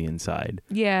help from the inside.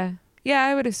 Yeah,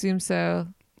 I would assume so.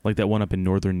 Like that one up in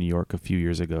northern New York a few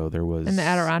years ago, there was in the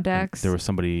Adirondacks. There was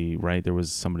somebody, right? There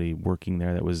was somebody working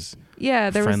there that was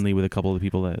friendly with a couple of the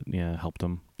people that helped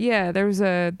them. Yeah, there was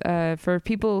for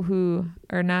people who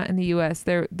are not in the U.S.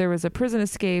 There was a prison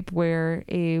escape where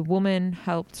a woman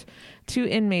helped 2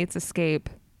 inmates escape,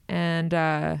 and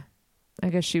I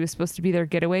guess she was supposed to be their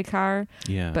getaway car.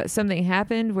 Yeah. But something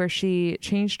happened where she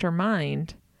changed her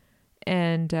mind,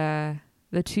 and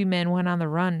the 2 men went on the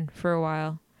run for a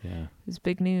while. Yeah. It was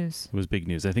big news. It was big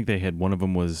news. I think one of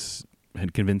them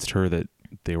had convinced her that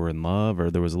they were in love, or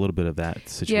there was a little bit of that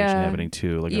situation happening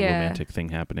too, like a romantic thing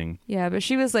happening. Yeah, but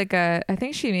she was like I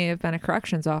think she may have been a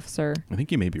corrections officer. I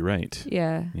think you may be right.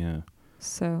 Yeah. Yeah.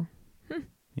 So.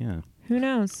 Yeah. Who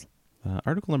knows?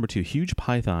 Article number 2, Huge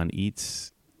Python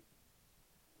eats.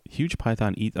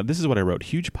 This is what I wrote.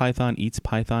 Huge python eats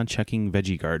python checking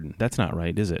veggie garden. That's not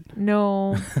right, is it?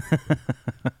 No.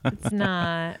 It's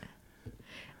not.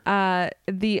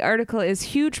 The article is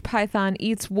Huge Python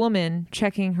Eats Woman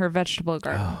Checking Her Vegetable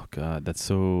Garden. Oh, God, that's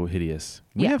so hideous.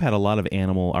 We have had a lot of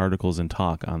animal articles and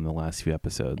talk on the last few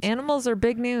episodes. Animals are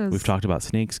big news. We've talked about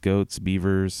snakes, goats,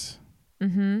 beavers,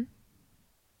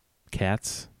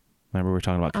 cats. Remember we were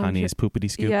talking about Kanye's poopity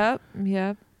scoop?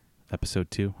 Yep.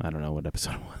 Episode 2? I don't know what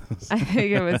episode it was. I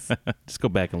think it was. Just go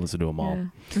back and listen to them all. Yeah.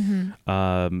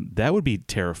 Mm-hmm. That would be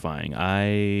terrifying.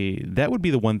 That would be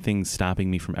the one thing stopping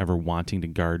me from ever wanting to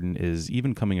garden, is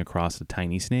even coming across a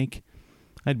tiny snake.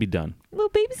 I'd be done. Little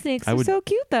baby snakes are so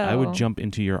cute, though. I would jump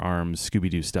into your arms,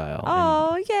 Scooby-Doo style.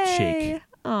 Oh, yay. Shake.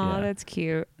 Oh, that's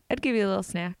cute. I'd give you a little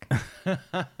snack. And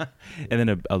then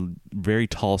a very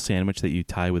tall sandwich that you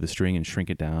tie with a string and shrink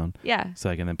it down. Yeah. So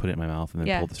I can then put it in my mouth and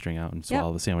then pull the string out and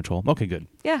swallow the sandwich whole. Okay, good.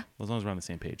 Yeah. As long as we're on the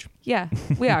same page. Yeah,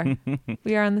 we are.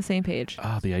 We are on the same page.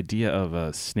 Oh, the idea of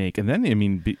a snake. And then, I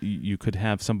mean, you could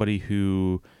have somebody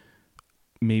who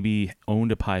maybe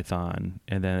owned a python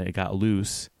and then it got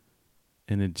loose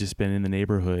and had just been in the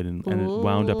neighborhood and it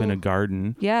wound up in a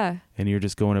garden. Yeah. And you're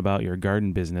just going about your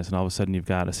garden business and all of a sudden you've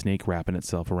got a snake wrapping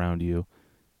itself around you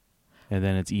and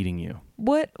then it's eating you.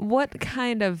 What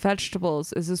kind of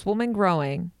vegetables is this woman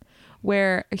growing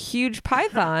where a huge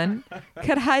python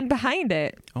could hide behind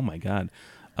it? Oh my God.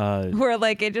 Where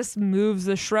like it just moves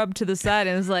the shrub to the side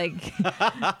and is like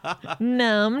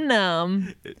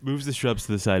num. It moves the shrubs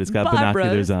to the side. It's got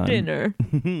Barbara's binoculars on. Dinner.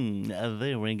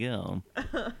 There we go.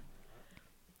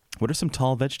 What are some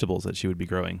tall vegetables that she would be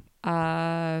growing?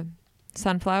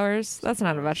 Sunflowers. That's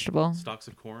not a vegetable. Stalks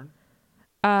of corn.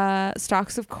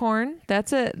 Stalks of corn.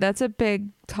 That's a big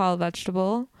tall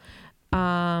vegetable.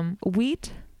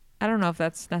 Wheat. I don't know if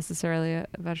that's necessarily a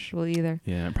vegetable either.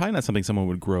 Yeah, probably not something someone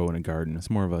would grow in a garden.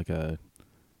 It's more of like a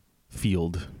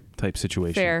field type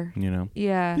situation. Fair. You know?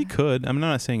 Yeah. We could. I'm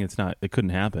not saying it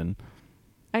couldn't happen.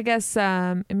 I guess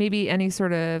maybe any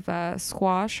sort of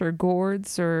squash or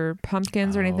gourds or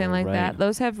pumpkins or anything like that.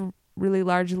 Those have really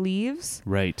large leaves.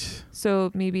 Right.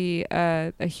 So maybe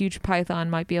a huge python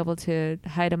might be able to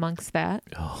hide amongst that.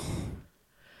 Oh,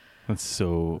 that's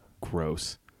so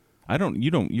gross.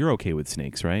 You're okay with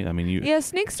snakes, right? I mean, Yeah,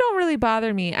 snakes don't really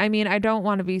bother me. I mean, I don't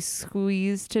want to be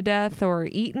squeezed to death or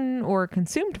eaten or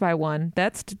consumed by one.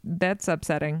 That's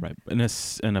upsetting. Right.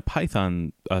 And a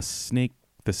python, a snake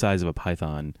the size of a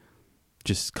python,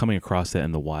 just coming across that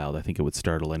in the wild, I think it would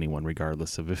startle anyone,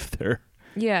 regardless of if they're.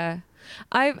 Yeah,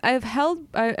 I've held.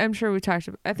 I'm sure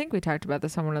I think we talked about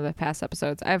this on one of the past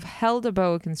episodes. I've held a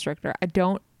boa constrictor. I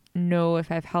don't know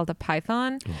if I've held a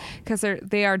python because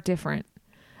they are different.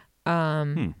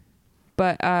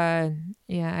 But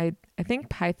yeah, I think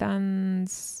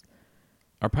pythons.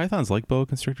 Are pythons like boa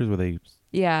constrictors where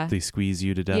they squeeze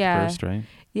you to death first, right?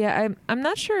 Yeah, I'm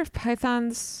not sure if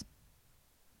pythons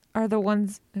are the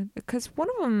ones, because one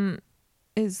of them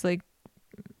is like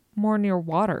more near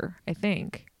water, I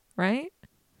think, right?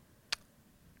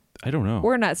 I don't know.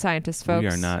 We're not scientists, folks. We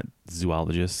are not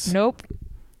zoologists. Nope.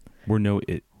 We're no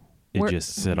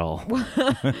itgists at all.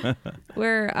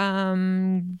 We're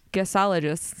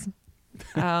guessologists.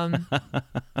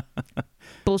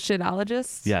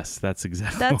 bullshitologists. Yes, that's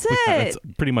exactly. That's it. That's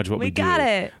pretty much what we do. We got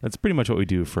it. That's pretty much what we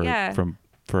do for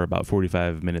about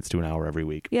 45 minutes to an hour every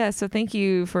week. Yeah, so thank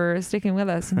you for sticking with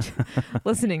us and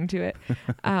listening to it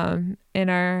in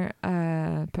our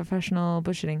professional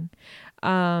bullshitting.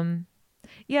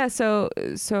 Yeah, so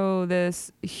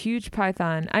this huge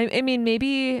python. I mean,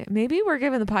 maybe we're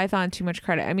giving the python too much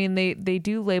credit. I mean, they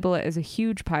do label it as a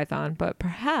huge python, but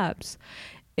perhaps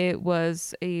it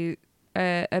was a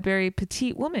very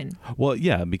petite woman. Well,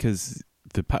 yeah, because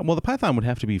the python would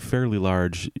have to be fairly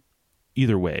large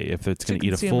either way if it's going to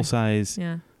eat a full size.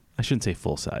 Yeah. I shouldn't say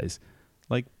full size.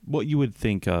 Like what you would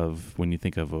think of when you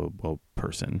think of a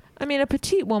person. I mean, a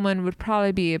petite woman would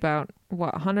probably be about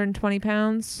 120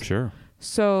 pounds. Sure.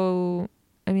 So,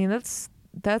 I mean, that's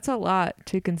a lot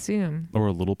to consume. Or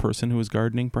a little person who is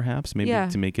gardening, perhaps, maybe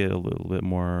to make it a little bit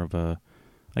more of a.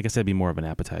 I guess that'd be more of an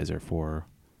appetizer for.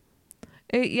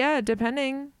 Yeah,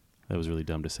 depending. That was really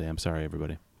dumb to say. I'm sorry,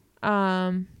 everybody.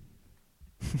 Could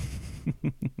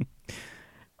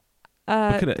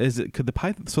the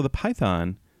python? So the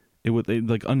python, it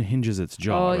like unhinges its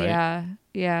jaw, right?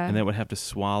 Yeah. And that would have to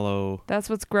swallow. That's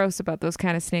what's gross about those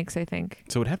kind of snakes, I think.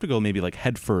 So it would have to go maybe like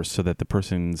head first, so that the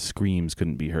person's screams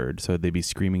couldn't be heard. So they'd be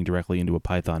screaming directly into a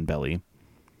python belly,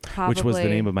 Probably. which was the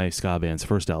name of my ska band's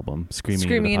first album,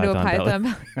 Screaming into a Python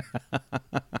Belly.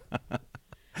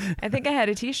 I think I had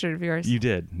a T-shirt of yours. You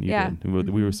did. You did.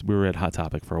 Mm-hmm. We were at Hot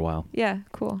Topic for a while. Yeah,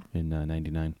 cool. In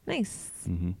 '99. Nice.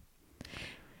 Mm-hmm.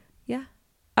 Yeah.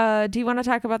 Do you want to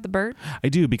talk about the bird? I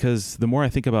do, because the more I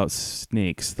think about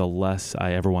snakes, the less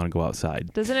I ever want to go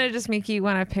outside. Doesn't it just make you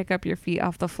want to pick up your feet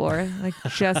off the floor, like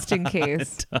just in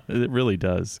case? It really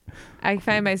does. I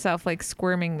find myself like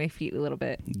squirming my feet a little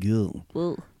bit.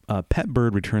 Pet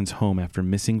bird returns home after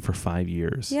missing for 5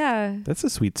 years. Yeah. That's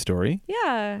a sweet story.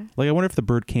 Yeah. Like, I wonder if the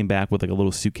bird came back with like a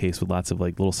little suitcase with lots of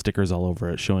like little stickers all over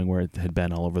it showing where it had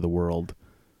been all over the world.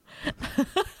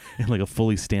 And like a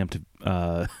fully stamped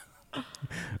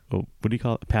what do you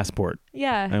call it? Passport.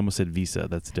 Yeah. I almost said visa.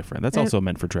 That's different. That's also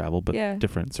meant for travel, but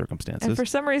different circumstances. And for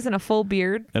some reason, a full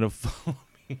beard. And a full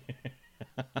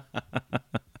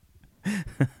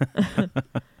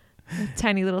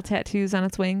Tiny little tattoos on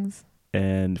its wings.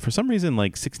 And for some reason,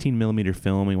 like 16 millimeter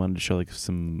film, we wanted to show like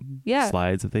some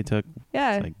slides that they took.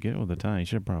 Yeah. It's like, get with the time. You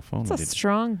should have brought a phone. It's a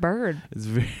strong bird. It's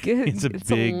very.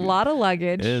 It's a lot of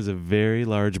luggage. It is a very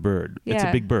large bird. Yeah. It's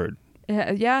a big bird.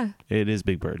 Yeah. It is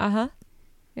big bird.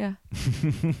 Yeah.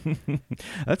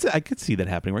 I could see that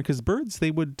happening, right? Because birds,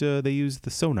 they use the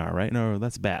sonar, right? No,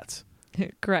 that's bats.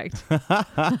 Correct.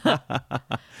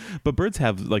 But birds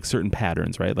have like certain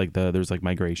patterns, right? Like there's like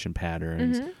migration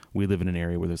patterns. Mm-hmm. We live in an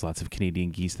area where there's lots of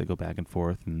Canadian geese that go back and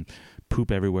forth and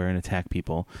poop everywhere and attack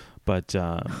people. But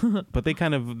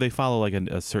they follow like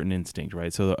a certain instinct,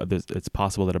 right? So it's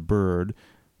possible that a bird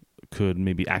could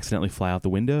maybe accidentally fly out the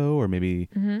window, or maybe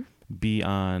be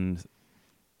on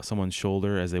someone's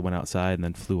shoulder as they went outside and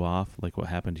then flew off, like what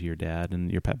happened to your dad and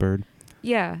your pet bird.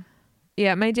 Yeah.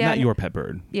 Yeah, my dad. Not your pet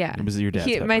bird. Yeah. It was your dad's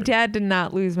pet my bird. dad did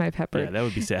not lose my pet bird. Yeah, that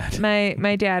would be sad.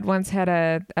 My dad once had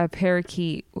a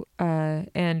parakeet,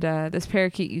 and this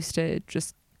parakeet used to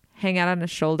just hang out on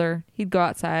his shoulder. He'd go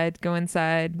outside, go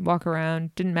inside, walk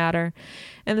around, didn't matter.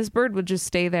 And this bird would just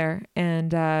stay there.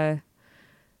 And there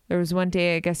was one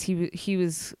day, I guess he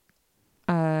was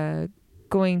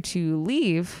going to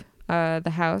leave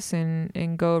the house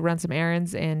and go run some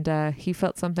errands, and he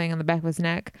felt something on the back of his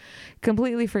neck,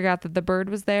 completely forgot that the bird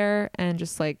was there, and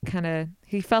just like kind of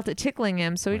he felt it tickling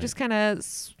him, so he just kind of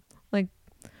like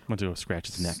went to go scratch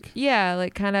his neck. Yeah,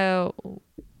 like kind of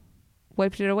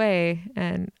wiped it away,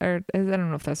 or I don't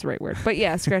know if that's the right word, but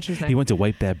yeah, scratch his neck. He went to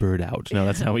wipe that bird out. No,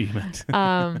 that's not what you meant.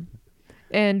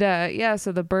 And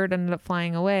so the bird ended up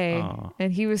flying away. Aww.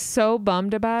 And he was so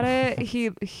bummed about it. He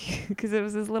because it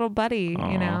was his little buddy,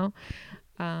 Aww. you know.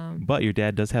 But your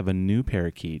dad does have a new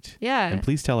parakeet. Yeah. And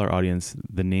please tell our audience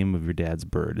the name of your dad's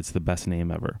bird. It's the best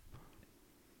name ever.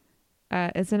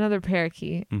 It's another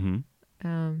parakeet.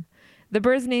 Mm-hmm. The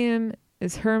bird's name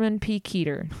is Herman P.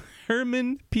 Keeter.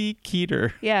 Herman P.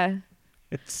 Keeter. Yeah.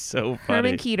 It's so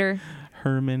funny. Herman Keeter.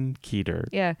 Herman Keeter.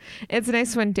 Yeah. It's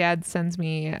nice when Dad sends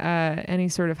me any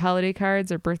sort of holiday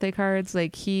cards or birthday cards.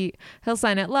 Like he'll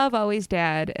sign it, "Love, always,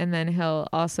 Dad." And then he'll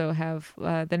also have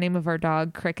the name of our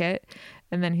dog, Cricket.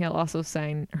 And then he'll also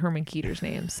sign Herman Keeter's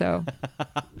name. So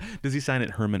does he sign it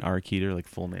Herman R. Keeter, like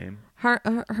full name?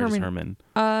 Herman. Herman.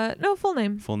 No, full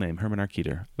name. Full name. Herman R.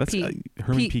 Keeter. That's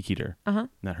Herman P. Keeter. Uh-huh.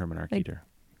 Not Herman R. Like Keeter.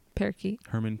 Parakeet.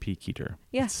 Herman P. Keeter.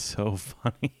 Yeah. It's so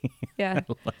funny. Yeah.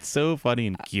 It's so funny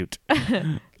and cute.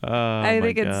 I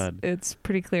think it's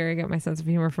pretty clear I get my sense of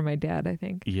humor from my dad, I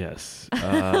think. Yes.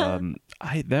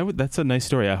 That's a nice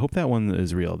story. I hope that one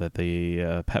is real, that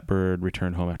the pet bird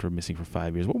returned home after missing for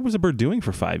 5 years. What was the bird doing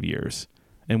for 5 years?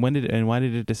 And why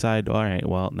did it decide, all right,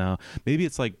 well, now maybe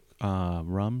it's like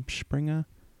Rumspringa?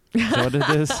 Is that what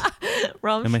it is?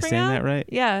 Rumspringa? Am I saying that right?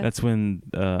 Yeah. That's when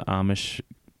Amish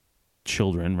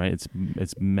children, right?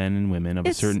 It's men and women of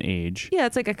a certain age. Yeah,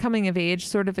 it's like a coming of age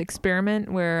sort of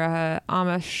experiment where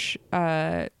Amish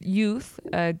youth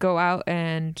go out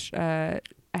and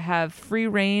have free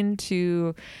reign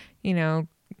to,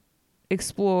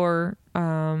 explore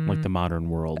like the modern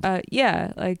world.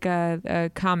 Like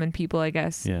common people, I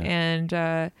guess. Yeah. And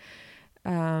I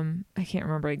can't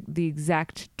remember the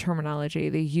exact terminology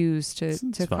they use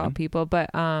to call people, but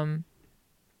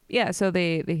so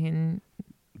they can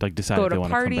like decide go if they to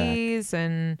want to come back. parties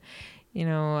and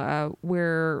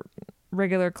wear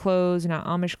regular clothes, not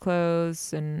Amish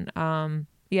clothes, and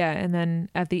and then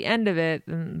at the end of it,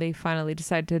 they finally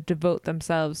decide to devote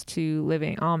themselves to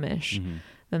living Amish. Mm-hmm.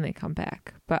 Then they come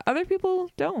back, but other people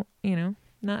don't.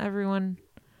 Not everyone.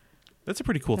 That's a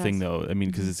pretty cool thing, though. I mean,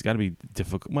 because it's got to be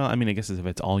difficult. Well, I mean, I guess if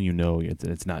it's all you know,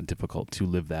 it's not difficult to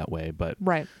live that way. But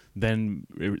right. then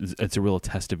it's a real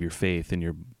test of your faith and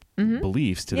your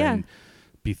beliefs to then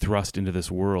be thrust into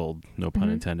this world, no pun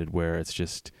intended, where it's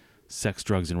just sex,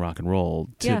 drugs, and rock and roll.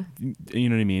 You know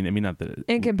what I mean? I mean, not that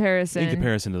in comparison to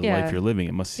the life you're living,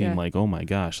 it must seem like, oh my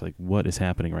gosh, like what is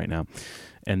happening right now?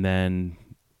 And then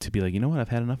to be like, you know what, I've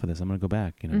had enough of this. I'm going to go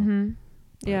back.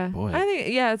 Yeah, boy. I think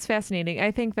it's fascinating.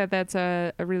 I think that's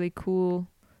a really cool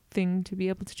thing to be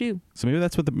able to do. So maybe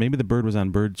that's what maybe the bird was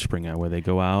on Birdspringer, where they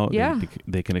go out,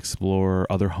 they can explore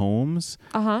other homes,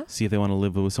 see if they want to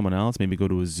live with someone else, maybe go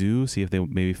to a zoo, see if they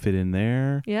maybe fit in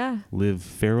there, live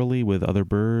fairly with other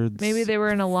birds. Maybe they were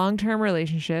in a long-term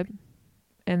relationship,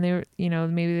 and they were,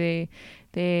 maybe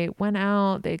they went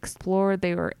out, they explored,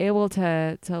 they were able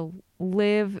to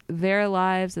live their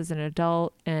lives as an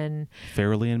adult and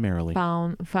fairly and merrily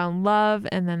found love,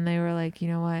 and then they were like, you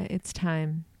know what, it's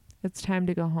time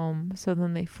to go home. So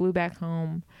then they flew back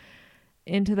home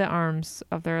into the arms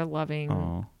of their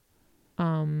loving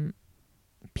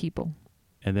people.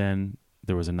 And then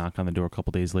there was a knock on the door a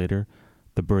couple days later.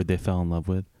 The bird they fell in love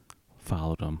with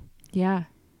followed them. Yeah.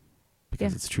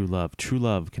 Because it's true love. True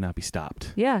love cannot be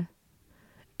stopped. Yeah.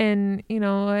 And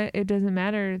it doesn't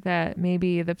matter that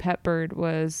maybe the pet bird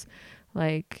was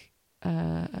like,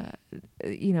 his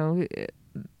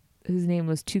name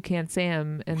was Toucan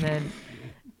Sam, and then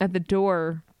at the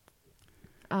door,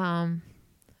 Flan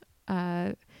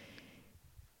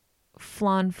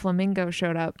Flamingo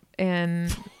showed up,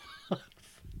 and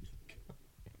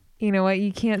you know what?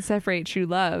 You can't separate true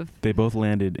love. They both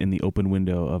landed in the open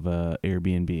window of a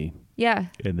Airbnb. Yeah.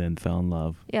 And then fell in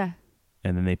love. Yeah.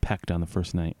 And then they pecked on the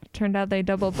first night. Turned out they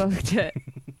double booked it.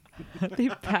 They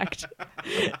pecked.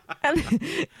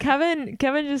 And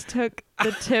Kevin just took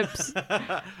the tips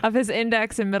of his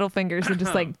index and middle fingers and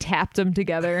just like tapped them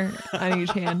together on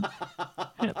each hand.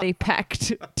 They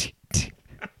pecked.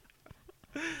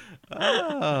 Oh,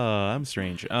 I'm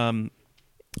strange.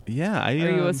 Yeah. Are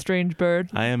you a strange bird?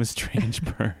 I am a strange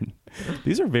bird.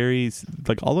 These are very,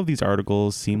 like, all of these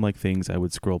articles seem like things I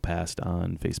would scroll past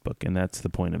on Facebook. And that's the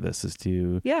point of this, is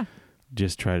to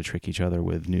just try to trick each other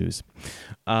with news.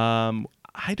 I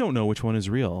don't know which one is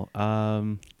real.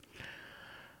 I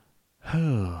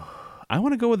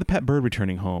want to go with the pet bird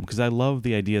returning home because I love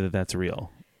the idea that that's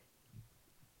real.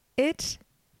 It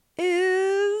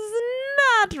is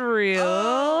not real.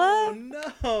 Oh,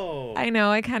 no. I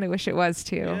know. I kind of wish it was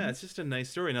too. Yeah, it's just a nice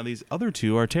story. Now, these other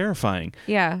two are terrifying.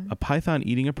 Yeah. A python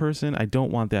eating a person, I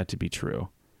don't want that to be true.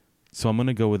 So I'm going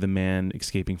to go with a man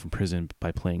escaping from prison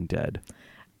by playing dead.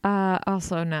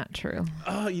 Also not true.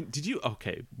 Did you?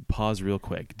 Okay, pause real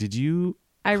quick. Did you?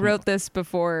 I wrote this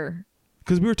before.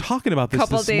 Because we were talking about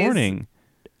this morning.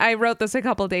 I wrote this a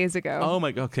couple days ago. Oh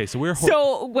my god. Okay, so we're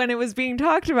so when it was being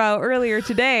talked about earlier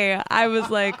today, I was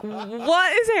like,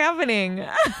 "What is happening?"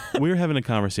 We were having a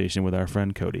conversation with our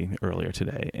friend Cody earlier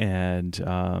today, and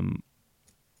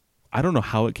I don't know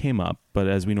how it came up, but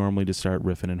as we normally just start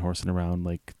riffing and horsing around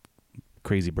like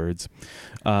crazy birds,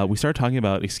 we started talking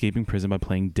about escaping prison by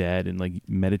playing dead and like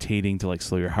meditating to like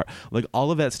slow your heart. Like all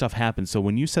of that stuff happened. So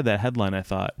when you said that headline, I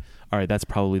thought, all right, that's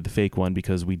probably the fake one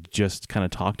because we just kind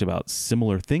of talked about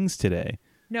similar things today.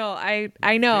 No, I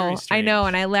know,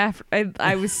 and I laughed.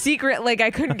 I was secret, like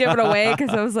I couldn't give it away because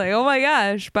I was like, oh my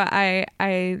gosh. But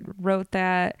I wrote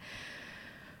that.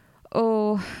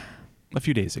 Oh, A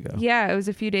few days ago. Yeah, it was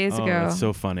a few days ago. That's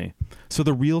so funny. So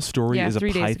the real story is a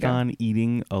 3 days python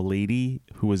eating a lady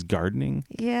who was gardening?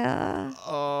 Yeah.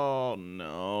 Oh,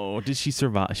 no. Did she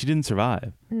survive? She didn't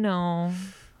survive. No.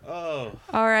 Oh.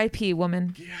 R.I.P.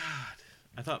 woman. God.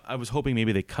 I was hoping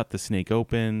maybe they cut the snake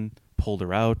open, pulled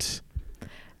her out.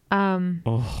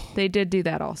 They did do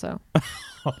that also.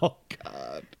 Oh,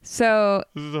 God. So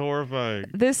this is horrifying.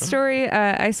 This story,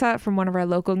 I saw it from one of our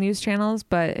local news channels,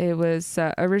 but it was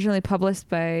originally published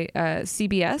by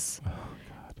CBS. Oh,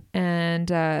 God.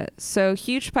 And so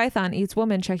huge python eats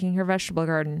woman checking her vegetable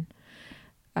garden.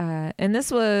 And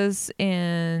this was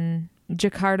in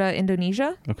Jakarta,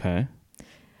 Indonesia. Okay.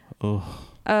 Oh.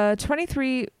 A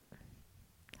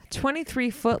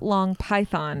 23-foot long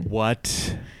python.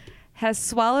 What? Has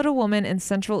swallowed a woman in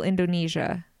central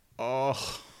Indonesia.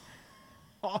 Oh,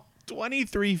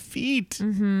 23 feet.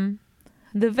 Mm-hmm.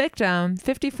 The victim,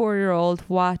 54-year-old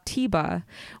Watiba,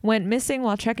 went missing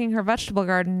while checking her vegetable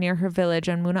garden near her village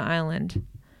on Muna Island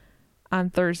on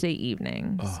Thursday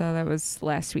evening. Oh, so that was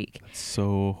last week. That's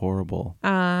so horrible.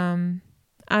 On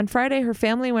Friday, her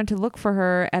family went to look for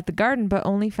her at the garden, but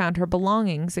only found her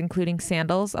belongings, including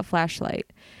sandals, a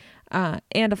flashlight,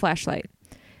 and a flashlight.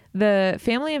 The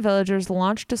family and villagers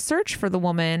launched a search for the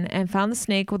woman and found the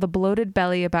snake with a bloated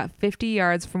belly about 50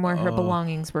 yards from where her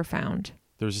belongings were found.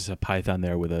 There was just a python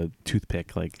there with a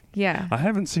toothpick. Yeah. I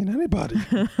haven't seen anybody.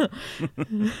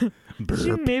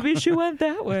 Maybe she went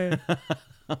that way.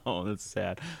 Oh, that's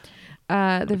sad.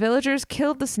 The villagers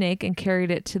killed the snake and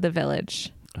carried it to the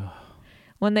village.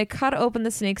 When they cut open the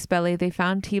snake's belly, they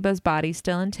found Tiba's body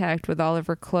still intact with all of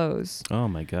her clothes. Oh,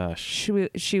 my gosh.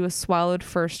 She was swallowed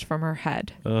first from her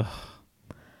head. Ugh.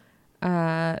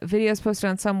 Videos posted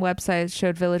on some websites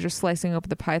showed villagers slicing open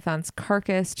the python's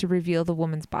carcass to reveal the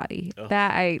woman's body. Ugh.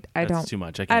 That I That's don't. Too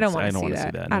much. I don't want to see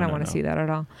that. I don't want to see that at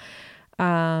all.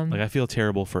 I feel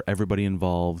terrible for everybody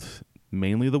involved,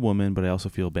 mainly the woman, but I also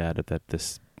feel bad that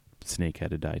this snake had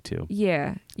to die too.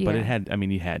 Yeah. But you had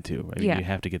to. You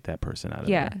have to get that person out of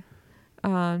there.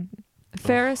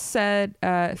 Ferris said,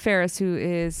 Ferris, who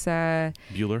is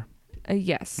Bueller?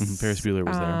 Yes. Mm-hmm. Ferris Bueller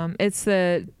was there. It's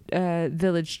the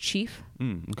village chief.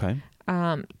 Okay.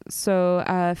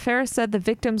 So Ferris said the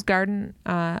victim's garden,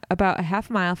 about a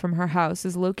half mile from her house,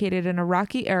 is located in a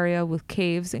rocky area with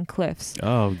caves and cliffs.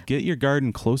 Oh, get your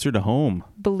garden closer to home.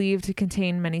 Believed to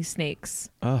contain many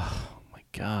snakes. Oh, my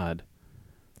God.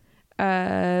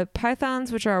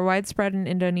 Pythons, which are widespread in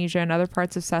Indonesia and other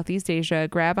parts of Southeast Asia,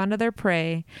 grab onto their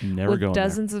prey with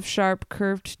dozens of sharp,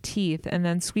 curved teeth and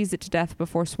then squeeze it to death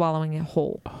before swallowing it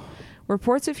whole.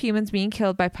 Reports of humans being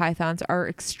killed by pythons are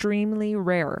extremely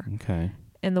rare. Okay.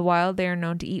 In the wild, they are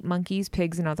known to eat monkeys,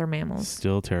 pigs, and other mammals.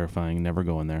 Still terrifying. Never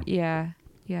going there. Yeah.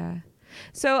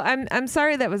 So I'm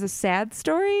sorry that was a sad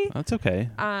story. That's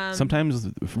okay. Sometimes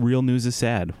real news is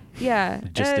sad. Yeah.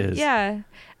 It just is. Yeah.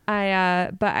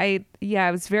 I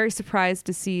was very surprised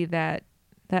to see that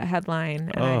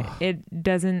headline.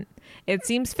 It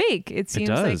seems fake. It seems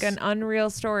like an unreal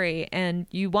story, and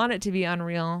you want it to be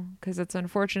unreal because it's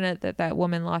unfortunate that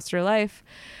woman lost her life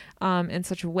in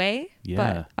such a way.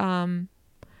 Yeah. But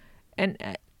and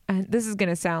this is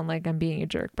gonna sound like I'm being a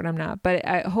jerk, but I'm not. But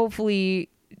hopefully,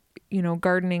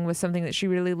 gardening was something that she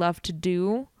really loved to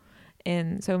do.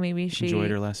 And so maybe she enjoyed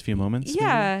her last few moments.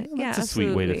 Yeah, maybe? That's a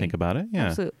sweet way to think about it. Yeah,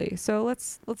 absolutely. So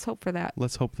let's hope for that.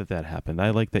 Let's hope that happened. I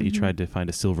like that you tried to find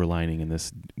a silver lining in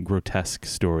this grotesque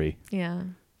story. Yeah,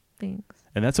 thanks.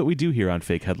 And that's what we do here on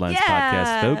Fake Headlines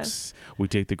Podcast, folks. We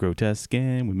take the grotesque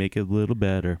and we make it a little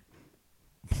better.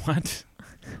 What?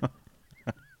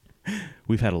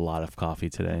 We've had a lot of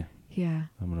coffee today. Yeah.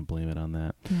 I'm going to blame it on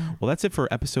that. Yeah. Well, that's it for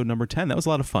episode number 10. That was a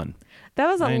lot of fun. That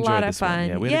was a lot of fun.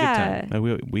 Yeah, we had a good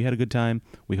time. We had a good time.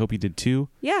 We hope you did too.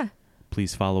 Yeah.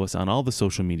 Please follow us on all the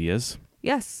social medias.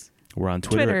 Yes. We're on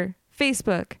Twitter,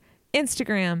 Facebook,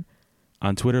 Instagram.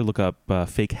 On Twitter, look up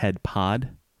Fake Head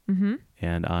Pod. Mm-hmm.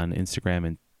 And on Instagram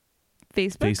and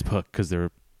Facebook, because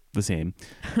they're the same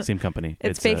company.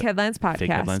 It's Fake Headlines Podcast. Fake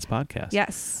Headlines Podcast.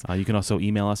 Yes. You can also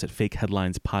email us at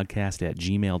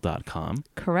fakeheadlinespodcast@gmail.com.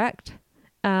 Correct.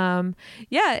 And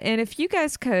if you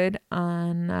guys could,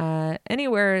 on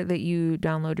anywhere that you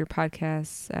download your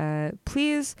podcasts,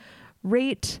 please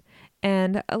rate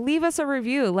and leave us a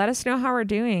review. Let us know how we're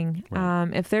doing.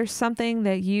 Right. If there's something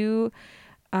that you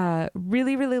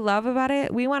really, really love about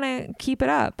it, we want to keep it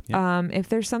up. Yeah. If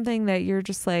there's something that you're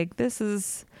just like, this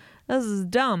is This is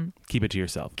dumb. Keep it to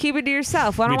yourself. Keep it to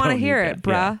yourself. I don't want to hear it,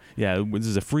 bruh. Yeah, this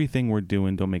is a free thing we're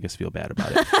doing. Don't make us feel bad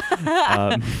about it.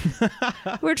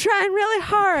 We're trying really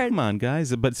hard. Come on,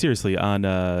 guys. But seriously, on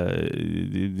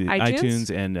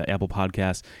iTunes and Apple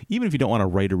Podcasts, even if you don't want to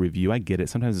write a review, I get it.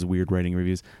 Sometimes it's weird writing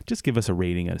reviews. Just give us a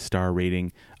rating, a star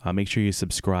rating. Make sure you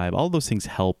subscribe. All those things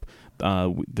help.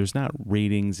 There's not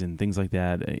ratings and things like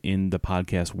that in the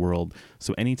podcast world.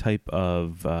 So any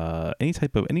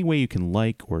way you can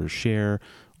like or share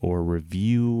or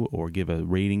review or give a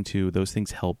rating to, those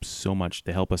things help so much.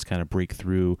 They help us kind of break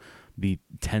through the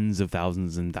tens of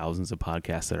thousands and thousands of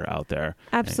podcasts that are out there.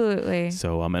 Absolutely.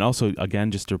 So, and also,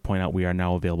 again, just to point out, we are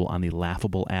now available on the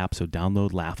Laughable app. So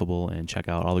download Laughable and check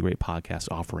out all the great podcast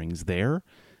offerings there.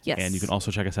 Yes. And you can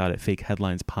also check us out at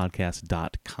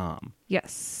fakeheadlinespodcast.com.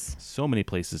 Yes. So many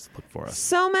places to look for us.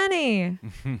 So many.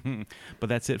 But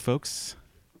that's it, folks.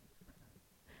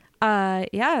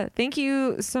 Yeah. Thank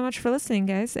you so much for listening,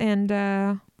 guys. And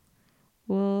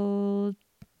we'll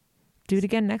do it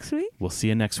again next week. We'll see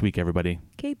you next week, everybody.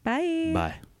 Okay. Bye.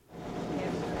 Bye.